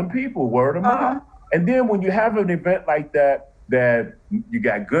telling people word of mouth. And then when you have an event like that you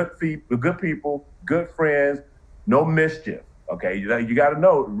got good people, good friends, no mischief, okay? You got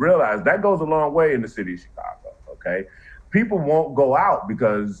to realize that goes a long way in the city of Chicago, okay? People won't go out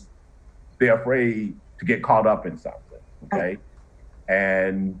because they're afraid to get caught up in something, okay?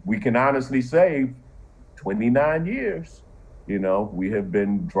 And we can honestly say 29 years, you know, we have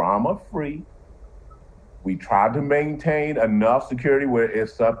been drama-free. We tried to maintain enough security where if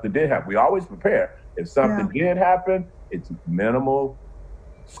something did happen, we always prepare. If something did happen, it's minimal,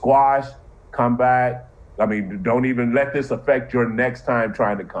 squash, come back. I mean, don't even let this affect your next time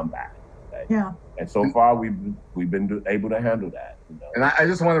trying to come back. Okay? Yeah. And so far, we've been able to handle that. You know? And I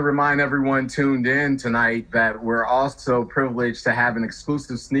just want to remind everyone tuned in tonight that we're also privileged to have an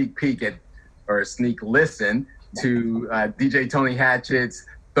exclusive sneak peek or a sneak listen to DJ Tony Hatchett's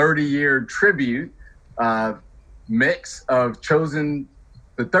 30-year tribute mix of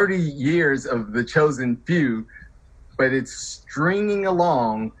the 30 years of the chosen few, but it's stringing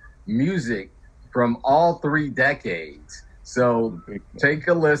along music from all 3 decades. So take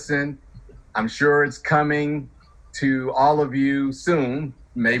a listen. I'm sure it's coming to all of you soon,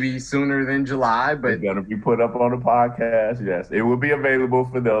 maybe sooner than July, but it's gonna be put up on the podcast. Yes, it will be available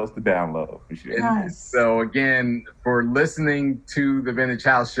for those to download for sure. Nice. So again, for listening to the Vintage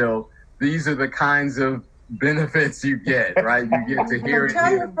House Show, these are the kinds of benefits you get, right? You get to hear it.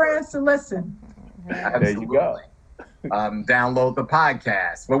 Tell your friends to listen. Absolutely. There you go. download the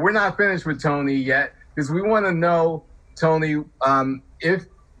podcast. But we're not finished with Tony yet, because we want to know, Tony, if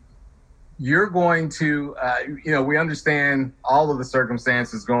you're going to, we understand all of the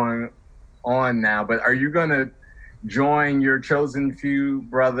circumstances going on now, but are you going to join your chosen few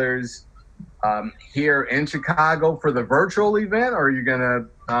brothers here in Chicago for the virtual event, or are you going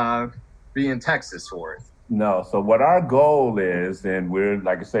to be in Texas for it? No. So what our goal is, and we're,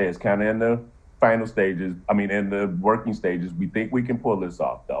 like I say, it's kind of in the final stages. In the working stages. We think we can pull this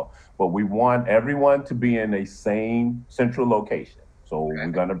off, though. But we want everyone to be in a same central location. So we're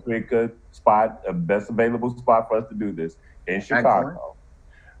going to pick a spot, a best available spot for us to do this in Chicago. Excellent.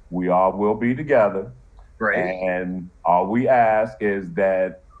 We all will be together. Great. And all we ask is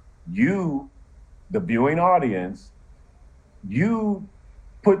that you, the viewing audience, you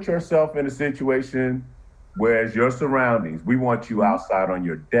put yourself in a situation where it's your surroundings. We want you outside on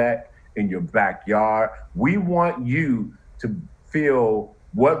your deck, in your backyard. We want you to feel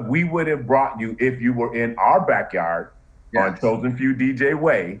what we would have brought you if you were in our backyard on Chosen Few DJ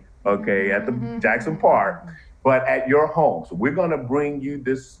Way, at the Jackson Park, but at your home. So we're going to bring you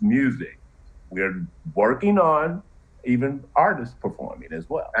this music. We're working on even artists performing as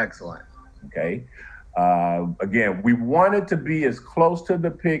well. Excellent. Okay. Again, we want it to be as close to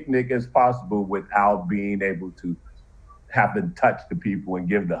the picnic as possible without being able to have to touch the people and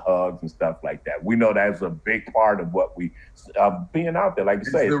give the hugs and stuff like that. We know that's a big part of what we being out there. Like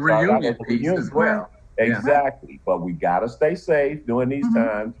you say, the reunion piece as well. Exactly. But we got to stay safe during these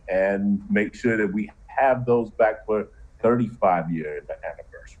times and make sure that we have those back for 35 years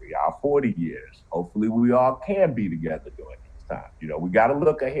anniversary, our 40 years. Hopefully we all can be together during these times. We got to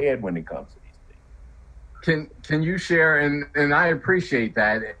look ahead when it comes to these things. Can you share, and I appreciate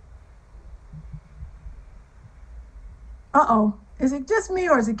that. Is it just me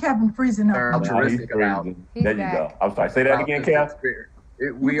or is it Kevin freezing up? Altruistic about. There you go. I'm sorry. Say that again, Kev.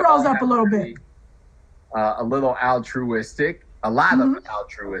 We froze up a little bit. A little altruistic, a lot of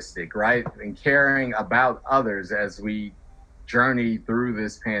altruistic, right? And caring about others as we journey through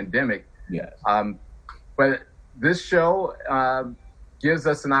this pandemic. Yes. But this show gives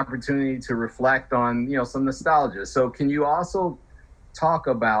us an opportunity to reflect on, some nostalgia. So can you also talk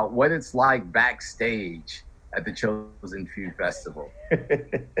about what it's like backstage at the Chosen Few Festival?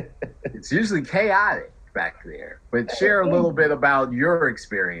 It's usually chaotic back there, but share a little bit about your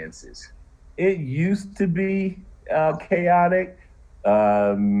experiences. It used to be chaotic.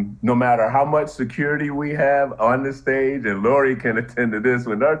 No matter how much security we have on the stage, and Lori can attend to this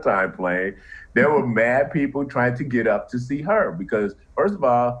with her time playing, there were mad people trying to get up to see her because, first of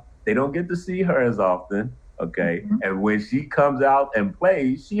all, they don't get to see her as often, And when she comes out and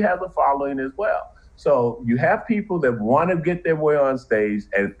plays, she has a following as well. So you have people that want to get their way on stage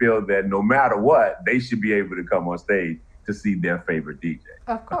and feel that no matter what, they should be able to come on stage to see their favorite DJ.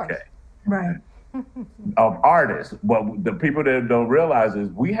 Of course. Okay. Right. Of artists. Well, the people that don't realize is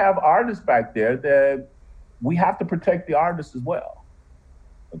we have artists back there that we have to protect the artists as well.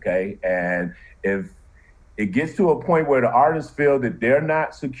 Okay. And if it gets to a point where the artists feel that they're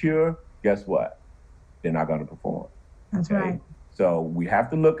not secure, guess what? They're not going to perform. That's right. So we have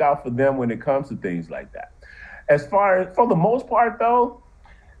to look out for them when it comes to things like that. As far as, for the most part, though,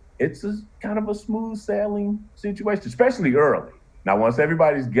 it's kind of a smooth sailing situation, especially early. Now, once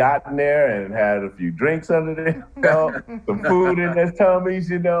everybody's gotten there and had a few drinks under their belt, some food in their tummies,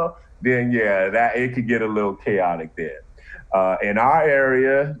 then that it could get a little chaotic there. In our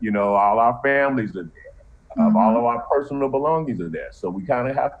area, all our families are there. All of our personal belongings are there. So we kind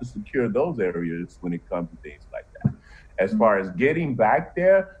of have to secure those areas when it comes to things like that. As far as getting back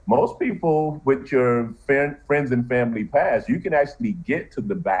there, most people with your friends and family pass, you can actually get to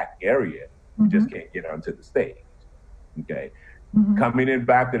the back area. You just can't get onto the stage. Okay. Coming in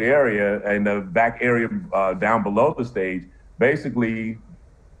back to the area and the back area down below the stage, basically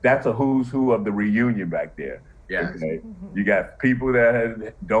that's a who's who of the reunion back there. Yeah. Okay. You got people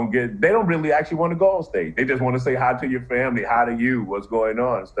that they don't really actually want to go on stage. They just want to say hi to your family, hi to you, what's going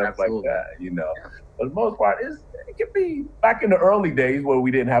on, stuff Absolutely. Like that, Yeah. For the most part, it can be back in the early days where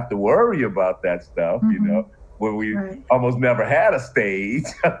we didn't have to worry about that stuff, where we almost never had a stage,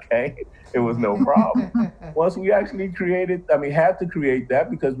 It was no problem. Once we actually had to create that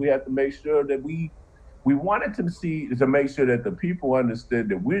because we had to make sure that we wanted to make sure that the people understood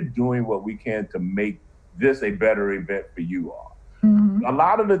that we're doing what we can to make this a better event for you all. A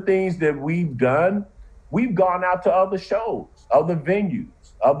lot of the things that we've done, we've gone out to other shows, other venues,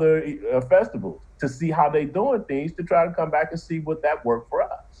 other festivals to see how they're doing things to try to come back and see what that worked for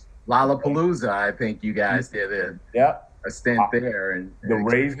us. Lollapalooza, I think you guys did it. Yep. a stint there. And the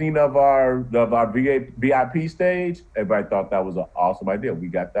raising of our VIP stage, everybody thought that was an awesome idea. We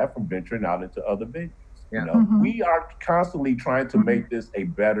got that from venturing out into other venues. You know, we are constantly trying to make this a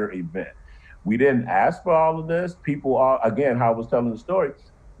better event. We didn't ask for all of this. People are, again, how I was telling the story,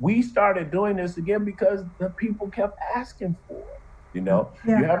 we started doing this again because the people kept asking for it. You know,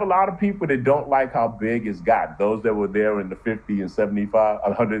 you have a lot of people that don't like how big it's got. Those that were there in the 50 and 75,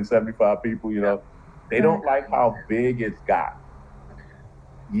 175 people, you know, they don't like how big it's got.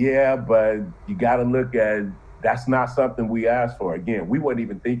 Yeah, but you got to look at, that's not something we asked for. Again, we weren't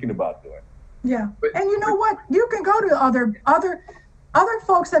even thinking about doing it. Yeah, and you know what? You can go to other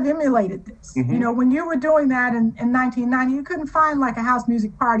folks have emulated this. You know, when you were doing that in 1990, you couldn't find like a house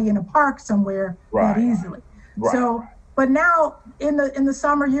music party in a park somewhere that easily. So, but now in the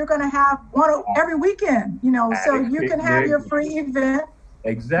summer, you're going to have one every weekend. You know, so you can have your free event.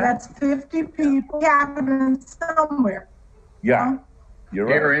 Exactly. That's 50 people happening somewhere. Yeah, you're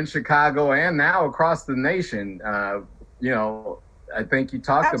right. Here in Chicago and now across the nation. You know, I think you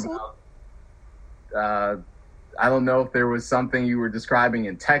talked about. I don't know if there was something you were describing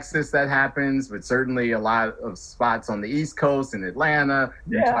in Texas that happens, but certainly a lot of spots on the East Coast in Atlanta.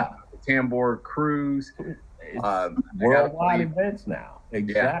 You're talking about the Tambor Cruise. Worldwide events now.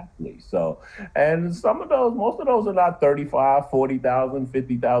 Exactly. So, and most of those are not 35, 40,000,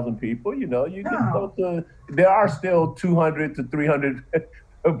 50,000 people. You know, you can go to, there are still 200 to 300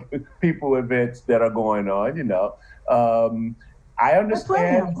 people events that are going on, you know. I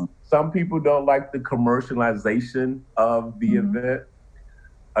understand some people don't like the commercialization of the event.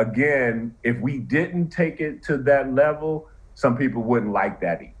 Again, if we didn't take it to that level, some people wouldn't like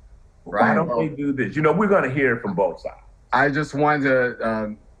that either. Why don't they do this? You know, we're going to hear it from both sides. I just wanted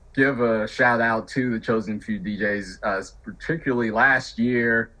to give a shout out to the Chosen Few DJs, particularly last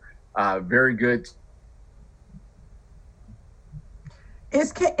year. Very good.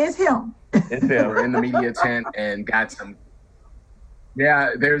 It's him. It's him. We're in the media tent and got some.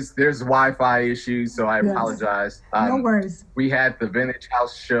 Yeah, there's Wi-Fi issues, so I apologize. No worries. We had the Vintage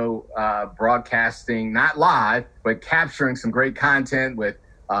House show broadcasting, not live, but capturing some great content with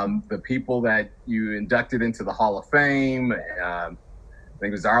the people that you inducted into the Hall of Fame. I think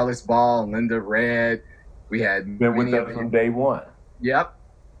it was Arliss Ball and Linda Red. We had been with us from day one. Yep.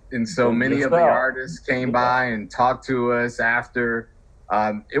 And so many of the artists came by and talked to us after.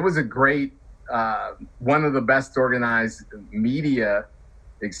 It was a great, one of the best organized media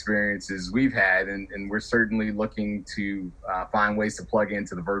experiences we've had. And we're certainly looking to find ways to plug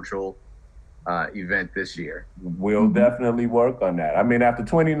into the virtual event this year. We'll definitely work on that. I mean, after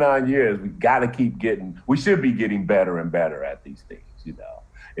 29 years, we should be getting better and better at these things, you know.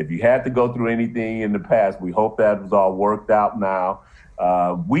 If you had to go through anything in the past, we hope that was all worked out now.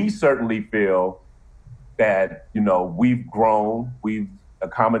 We certainly feel that, you know, we've grown, we've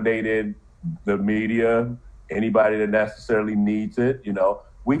accommodated the media, anybody that necessarily needs it, you know.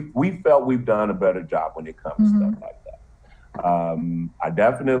 We felt we've done a better job when it comes to stuff like that. I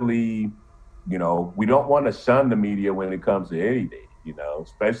definitely, you know, we don't want to shun the media when it comes to anything, you know,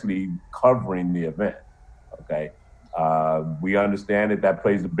 especially covering the event, okay? We understand that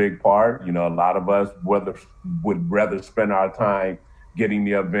plays a big part. You know, a lot of us would rather spend our time getting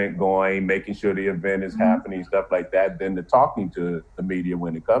the event going, making sure the event is happening, stuff like that, than to talking to the media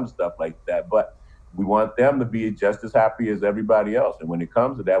when it comes to stuff like that. But we want them to be just as happy as everybody else. And when it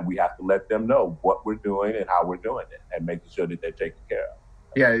comes to that, we have to let them know what we're doing and how we're doing it and making sure that they're taken care of.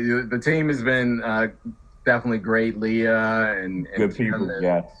 Yeah, the team has been definitely great. Leah and good people,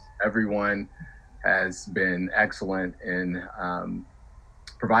 everyone has been excellent in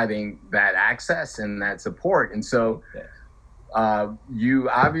providing that access and that support. And so you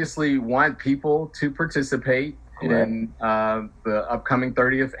obviously want people to participate in the upcoming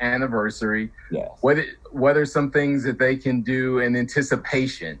 30th anniversary. Yes. What are some things that they can do in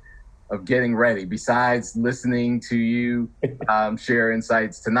anticipation of getting ready, besides listening to you share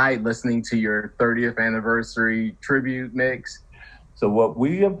insights tonight, listening to your 30th anniversary tribute mix? So what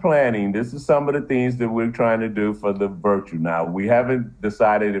we are planning, this is some of the things that we're trying to do for the virtual. Now, we haven't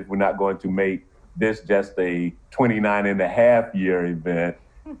decided if we're not going to make this just a 29 and a half year event.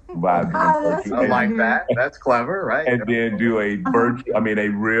 I like that. That's clever, right? And then do a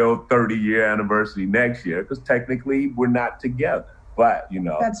real 30-year anniversary next year, because technically we're not together. But, you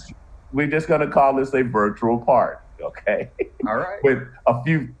know, we're just going to call this a virtual party, okay? All right. With a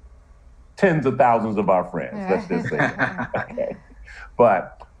few tens of thousands of our friends, let's just say that. Okay.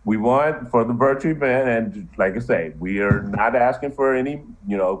 But we want for the virtual event, and like I say, we are not asking for any,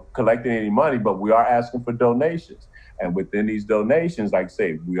 collecting any money, but we are asking for donations. And within these donations, like I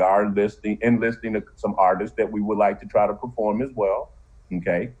say, we are enlisting some artists that we would like to try to perform as well.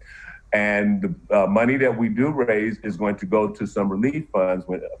 Okay. And the money that we do raise is going to go to some relief funds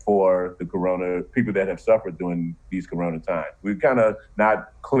for the corona people that have suffered during these corona times. We're kind of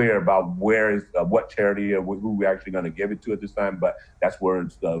not clear about what charity or who we're actually going to give it to at this time, but that's where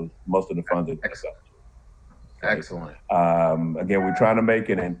most of the funds are going to go. Excellent. Again, we're trying to make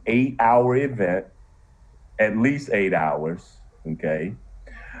it an 8-hour event, at least 8 hours. Okay.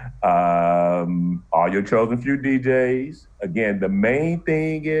 All your chosen few DJs. Again, the main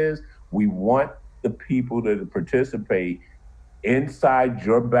thing is, we want the people to participate inside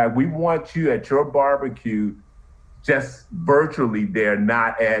your bag. We want you at your barbecue, just virtually there,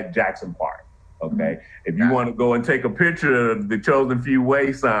 not at Jackson Park. Okay. If you want to go and take a picture of the Chosen Few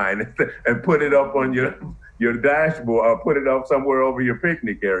Way sign and put it up on your dashboard or put it up somewhere over your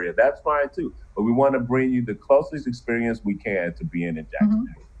picnic area, that's fine too. But we want to bring you the closest experience we can to being in Jackson.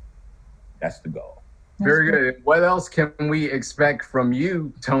 That's the goal. Very good. What else can we expect from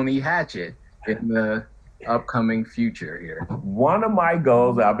you, Tony Hatchett, in the upcoming future here? One of my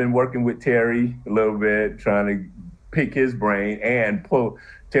goals, I've been working with Terry a little bit, trying to pick his brain and pull.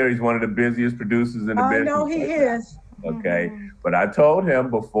 Terry's one of the busiest producers in the business. I know he is. Okay. But I told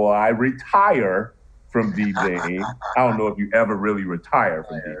him before I retire from DJing, I don't know if you ever really retire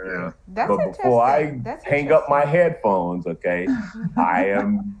from DJing, but before I hang up my headphones, okay,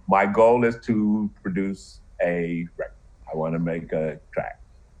 my goal is to produce a record. I want to make a track.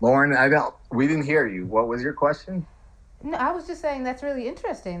 Lauren, we didn't hear you. What was your question? No, I was just saying that's really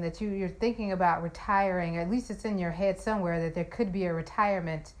interesting that you're thinking about retiring. At least it's in your head somewhere that there could be a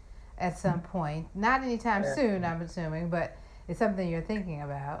retirement at some point. Not anytime soon, I'm assuming, but it's something you're thinking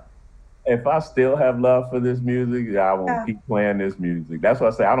about. If I still have love for this music, I won't keep playing this music. That's why I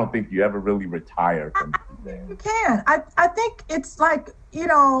say I don't think you ever really retire from it. You can. I think it's like,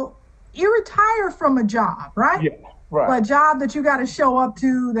 you retire from a job, right? Yeah, right. A job that you got to show up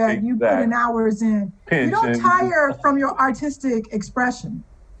to, that you put in hours in. Pension. You don't tire from your artistic expression.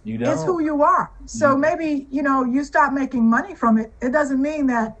 You don't. It's who you are. So maybe, you stop making money from it. It doesn't mean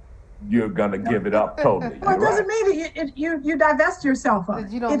that you're gonna give it up totally. Well, it doesn't mean that you divest yourself of it.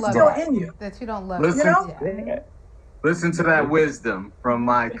 It's still in you. That you don't love it. Listen to that wisdom from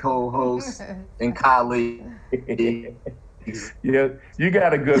my co-host and colleague. Yeah, you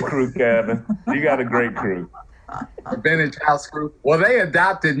got a good crew, Kevin. You got a great crew. The Vintage House crew. Well, they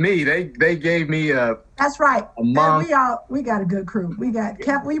adopted me. They gave me a. That's right. We got a good crew.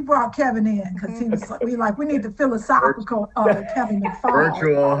 We brought Kevin in because he was we need the philosophical Kevin McFall.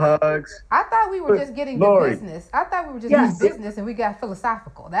 Virtual hugs. I thought we were just getting the business. I thought we were just getting business and we got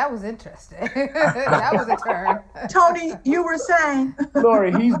philosophical. That was interesting. That was a turn. Tony, you were saying.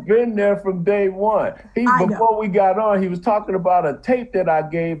 Lori, he's been there from day one. Before we got on, he was talking about a tape that I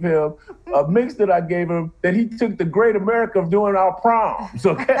gave him, a mix that I gave him, that he took the Great America of doing our proms.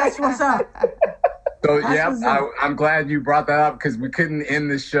 Okay, that's what's up. So I'm glad you brought that up because we couldn't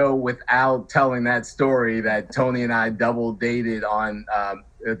end the show without telling that story that Tony and I double dated on. I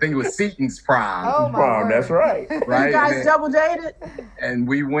think it was Seaton's prom. Oh, my prom, that's right. Right. You guys double dated? And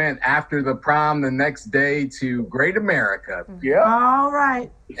we went after the prom the next day to Great America. Yeah. All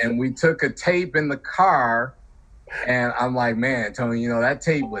right. And we took a tape in the car, and I'm like, man, Tony, that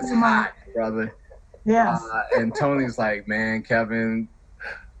tape was hot, brother. Yes. And Tony's like, man, Kevin,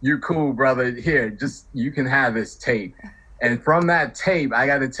 you're cool, brother. Here, you can have this tape. And from that tape, I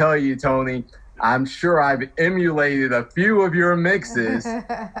got to tell you, Tony, I'm sure I've emulated a few of your mixes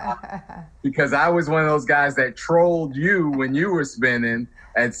because I was one of those guys that trolled you when you were spinning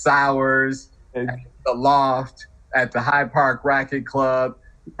at Sours, at the Loft, at the High Park Racket Club.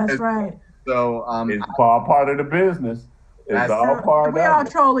 That's right. So it's all part of the business. It's all part of it. We all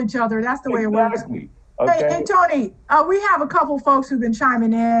troll each other. That's the way it works. Okay. Hey, Tony, we have a couple folks who've been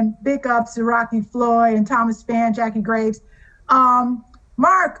chiming in. Big ups to Rocky Floyd and Thomas Spann, Jackie Graves.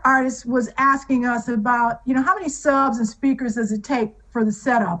 Mark Artist was asking us about, how many subs and speakers does it take for the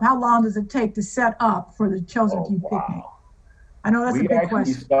setup? How long does it take to set up for the Chosen Few picnic? I know that's a big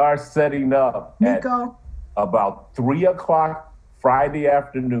question. We start setting up at about 3:00 Friday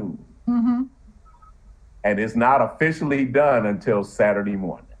afternoon. Mm-hmm. And it's not officially done until Saturday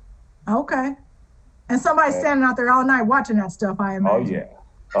morning. Okay. And somebody's standing out there all night watching that stuff, I imagine.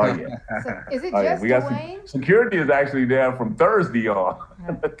 Oh, yeah. So is it just Dwayne? Security is actually there from Thursday on.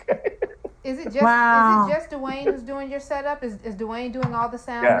 Okay. Is it just Wow. is it just Dwayne who's doing your setup? Is Dwayne doing all the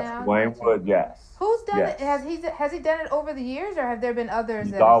sound Yes, now? Dwayne Wood, yes. Who's done Yes. it? Has he done it over the years, or have there been others?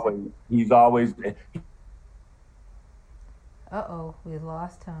 He's always We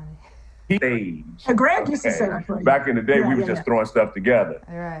lost Tony. stage. Greg used to say that for you. Back in the day, we were just throwing stuff together,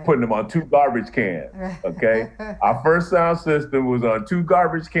 Right. putting them on 2 garbage cans. Right. Okay, our first sound system was on 2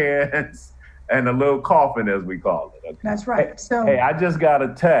 garbage cans and a little coffin, as we call it. Okay? That's right. So Hey, I just got a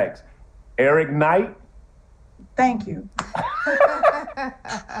text. Eric Knight. thank you.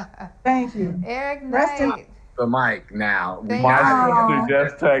 Thank you. Eric Rest in- Knight. The mic now. Thank My Wow. sister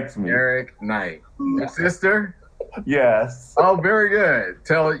just texted me. Eric Knight. Your sister? Yes. Oh, very good.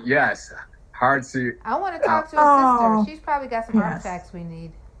 Yes. Hard to. I want to talk to his Oh. sister. She's probably got some Yes. artifacts we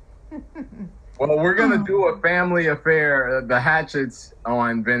need. Well, we're going to do a family affair, the Hatchets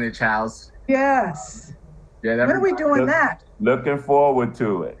on Vintage House. Yes. Yeah, When are we doing that? Looking forward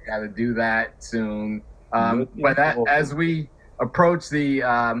to it. Got to do that soon. Looking But forward. as we approach the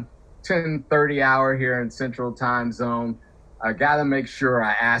 10:30 hour here in Central Time Zone, I got to make sure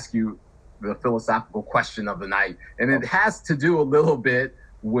I ask you the philosophical question of the night. And it has to do a little bit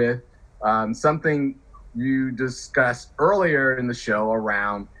with something you discussed earlier in the show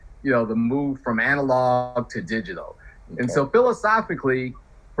around, the move from analog to digital. And so philosophically,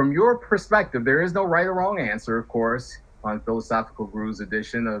 from your perspective, there is no right or wrong answer, of course, on Philosophical Grooves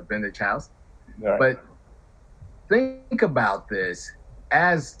edition of Vintage House. All right. But think about this.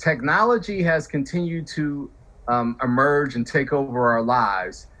 As technology has continued to emerge and take over our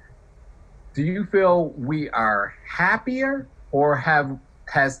lives, do you feel we are happier, or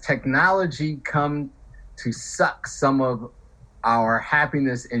has technology come to suck some of our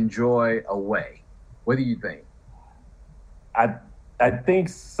happiness and joy away? What do you think? I think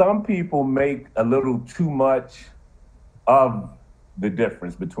some people make a little too much of the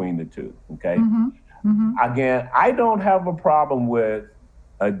difference between the two. Okay. Again, I don't have a problem with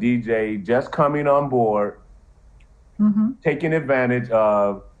a DJ just coming on board, taking advantage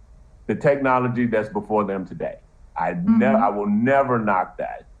of the technology that's before them today. I will never knock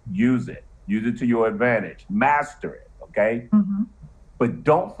that. Use it to your advantage, master it. Okay. But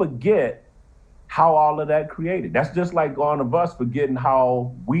don't forget how all of that created. That's just like all of us forgetting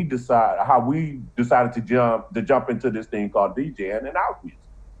how we decided to jump into this thing called DJing and house music.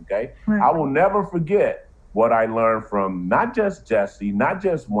 Okay. Right. I will never forget what I learned from not just Jesse, not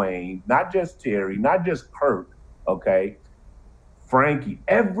just Wayne, not just Terry, not just Kurt, okay, Frankie,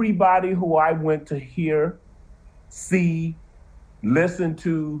 everybody who I went to hear, see, listen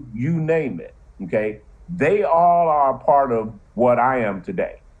to, you name it, okay, they all are a part of what I am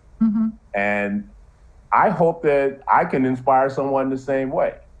today. And I hope that I can inspire someone the same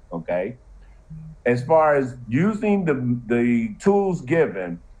way, okay? As far as using the tools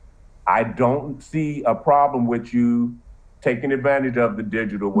given, I don't see a problem with you taking advantage of the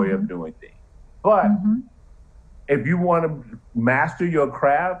digital way of doing things. But if you want to master your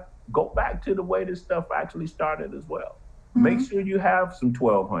craft, go back to the way this stuff actually started as well. Make sure you have some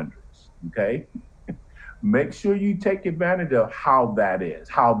 1200s, okay? Make sure you take advantage of how that is,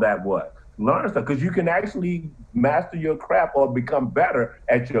 how that was. Learn stuff, because you can actually master your craft or become better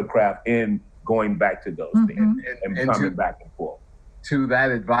at your craft in going back to those things and coming back and forth. To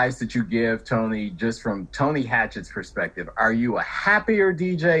that advice that you give, Tony, just from Tony Hatchett's perspective, are you a happier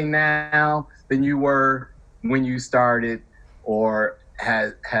DJ now than you were when you started, or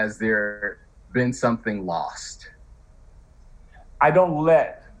has there been something lost? I don't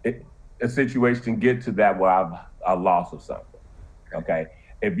let a situation get to that where I've a loss of something, okay?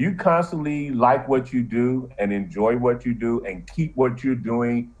 If you constantly like what you do and enjoy what you do and keep what you're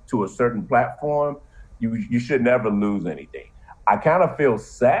doing to a certain platform, you should never lose anything. I kind of feel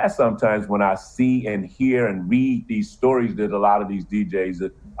sad sometimes when I see and hear and read these stories that a lot of these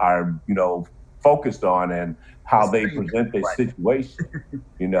DJs are, focused on and how they present their situation.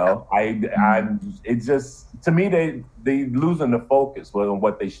 It's just, to me, they losing the focus on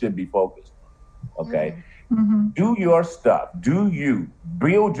what they should be focused on. Okay. Do your stuff. Do you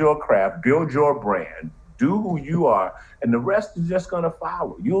build your craft, build your brand, do who you are, and the rest is just going to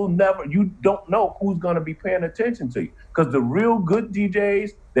follow. You don't know who's going to be paying attention to you, because the real good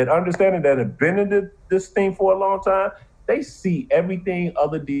DJs that understand it, that have been in this thing for a long time, they see everything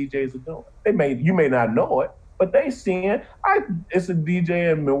other DJs are doing. You may not know it, but they see it. It's a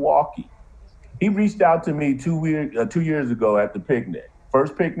DJ in Milwaukee. He reached out to me 2 years ago at the picnic,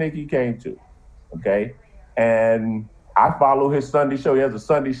 first picnic he came to, okay? And I follow his Sunday show. He has a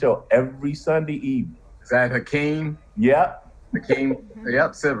Sunday show every Sunday evening. Is that Hakeem? Yep. Hakeem,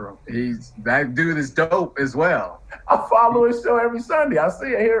 yep, Sibram. That dude is dope as well. I follow his show every Sunday. I see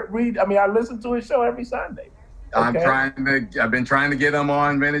it here, I listen to his show every Sunday. Okay? I've been trying to get him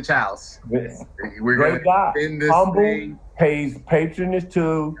on Vintage House. We're Great guy. In this humble, thing. pays patronage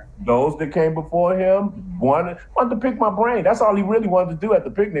to those that came before him. Wanted to pick my brain. That's all he really wanted to do at the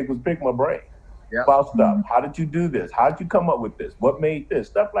picnic was pick my brain. Yep. About stuff. How did you do this? How did you come up with this? What made this?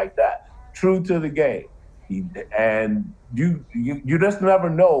 Stuff like that. True to the game. And you just never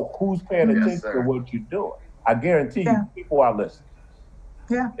know who's paying attention to what you're doing. I guarantee you, people are listening.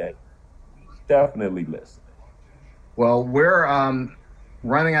 Yeah. Okay. Definitely listening. Well, we're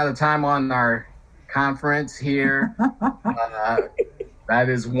running out of time on our conference here. That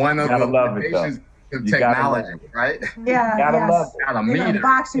is one of the limitations of technology, right? Yeah. Gotta love it. Gotta They're gonna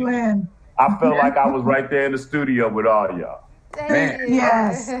box you in. I felt like I was right there in the studio with all y'all. Thank you.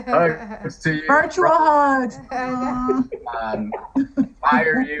 Yes. Hugs to you. Virtual hugs.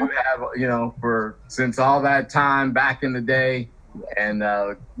 Fire you have, since all that time back in the day, and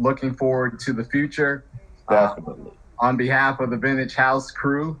looking forward to the future. Definitely. On behalf of the Vintage House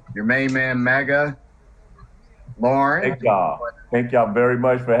crew, your main man, Mega, Lauren. Thank y'all very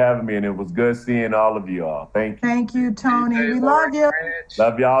much for having me, and it was good seeing all of you all. Thank you. Thank you, Tony. We love you.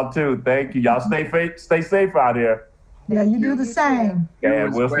 Love y'all too. Thank you. Y'all stay safe out here. Yeah, you do the same.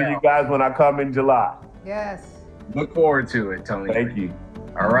 And we'll see you guys when I come in July. Yes. Look forward to it, Tony. Thank you.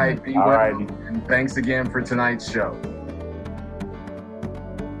 All right, be well. Alrighty. And thanks again for tonight's show.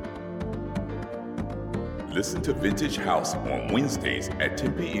 Listen to Vintage House on Wednesdays at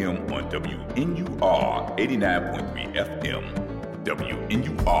 10 p.m. on WNUR 89.3 FM,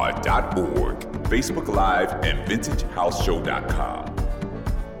 WNUR.org, Facebook Live, and VintageHouseShow.com.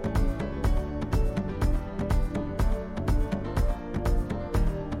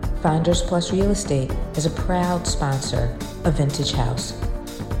 Finders Plus Real Estate is a proud sponsor of Vintage House.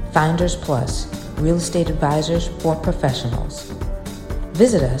 Finders Plus, real estate advisors for professionals.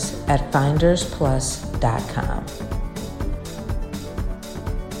 Visit us at findersplus.com.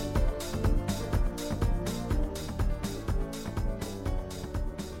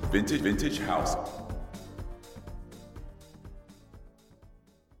 Vintage House.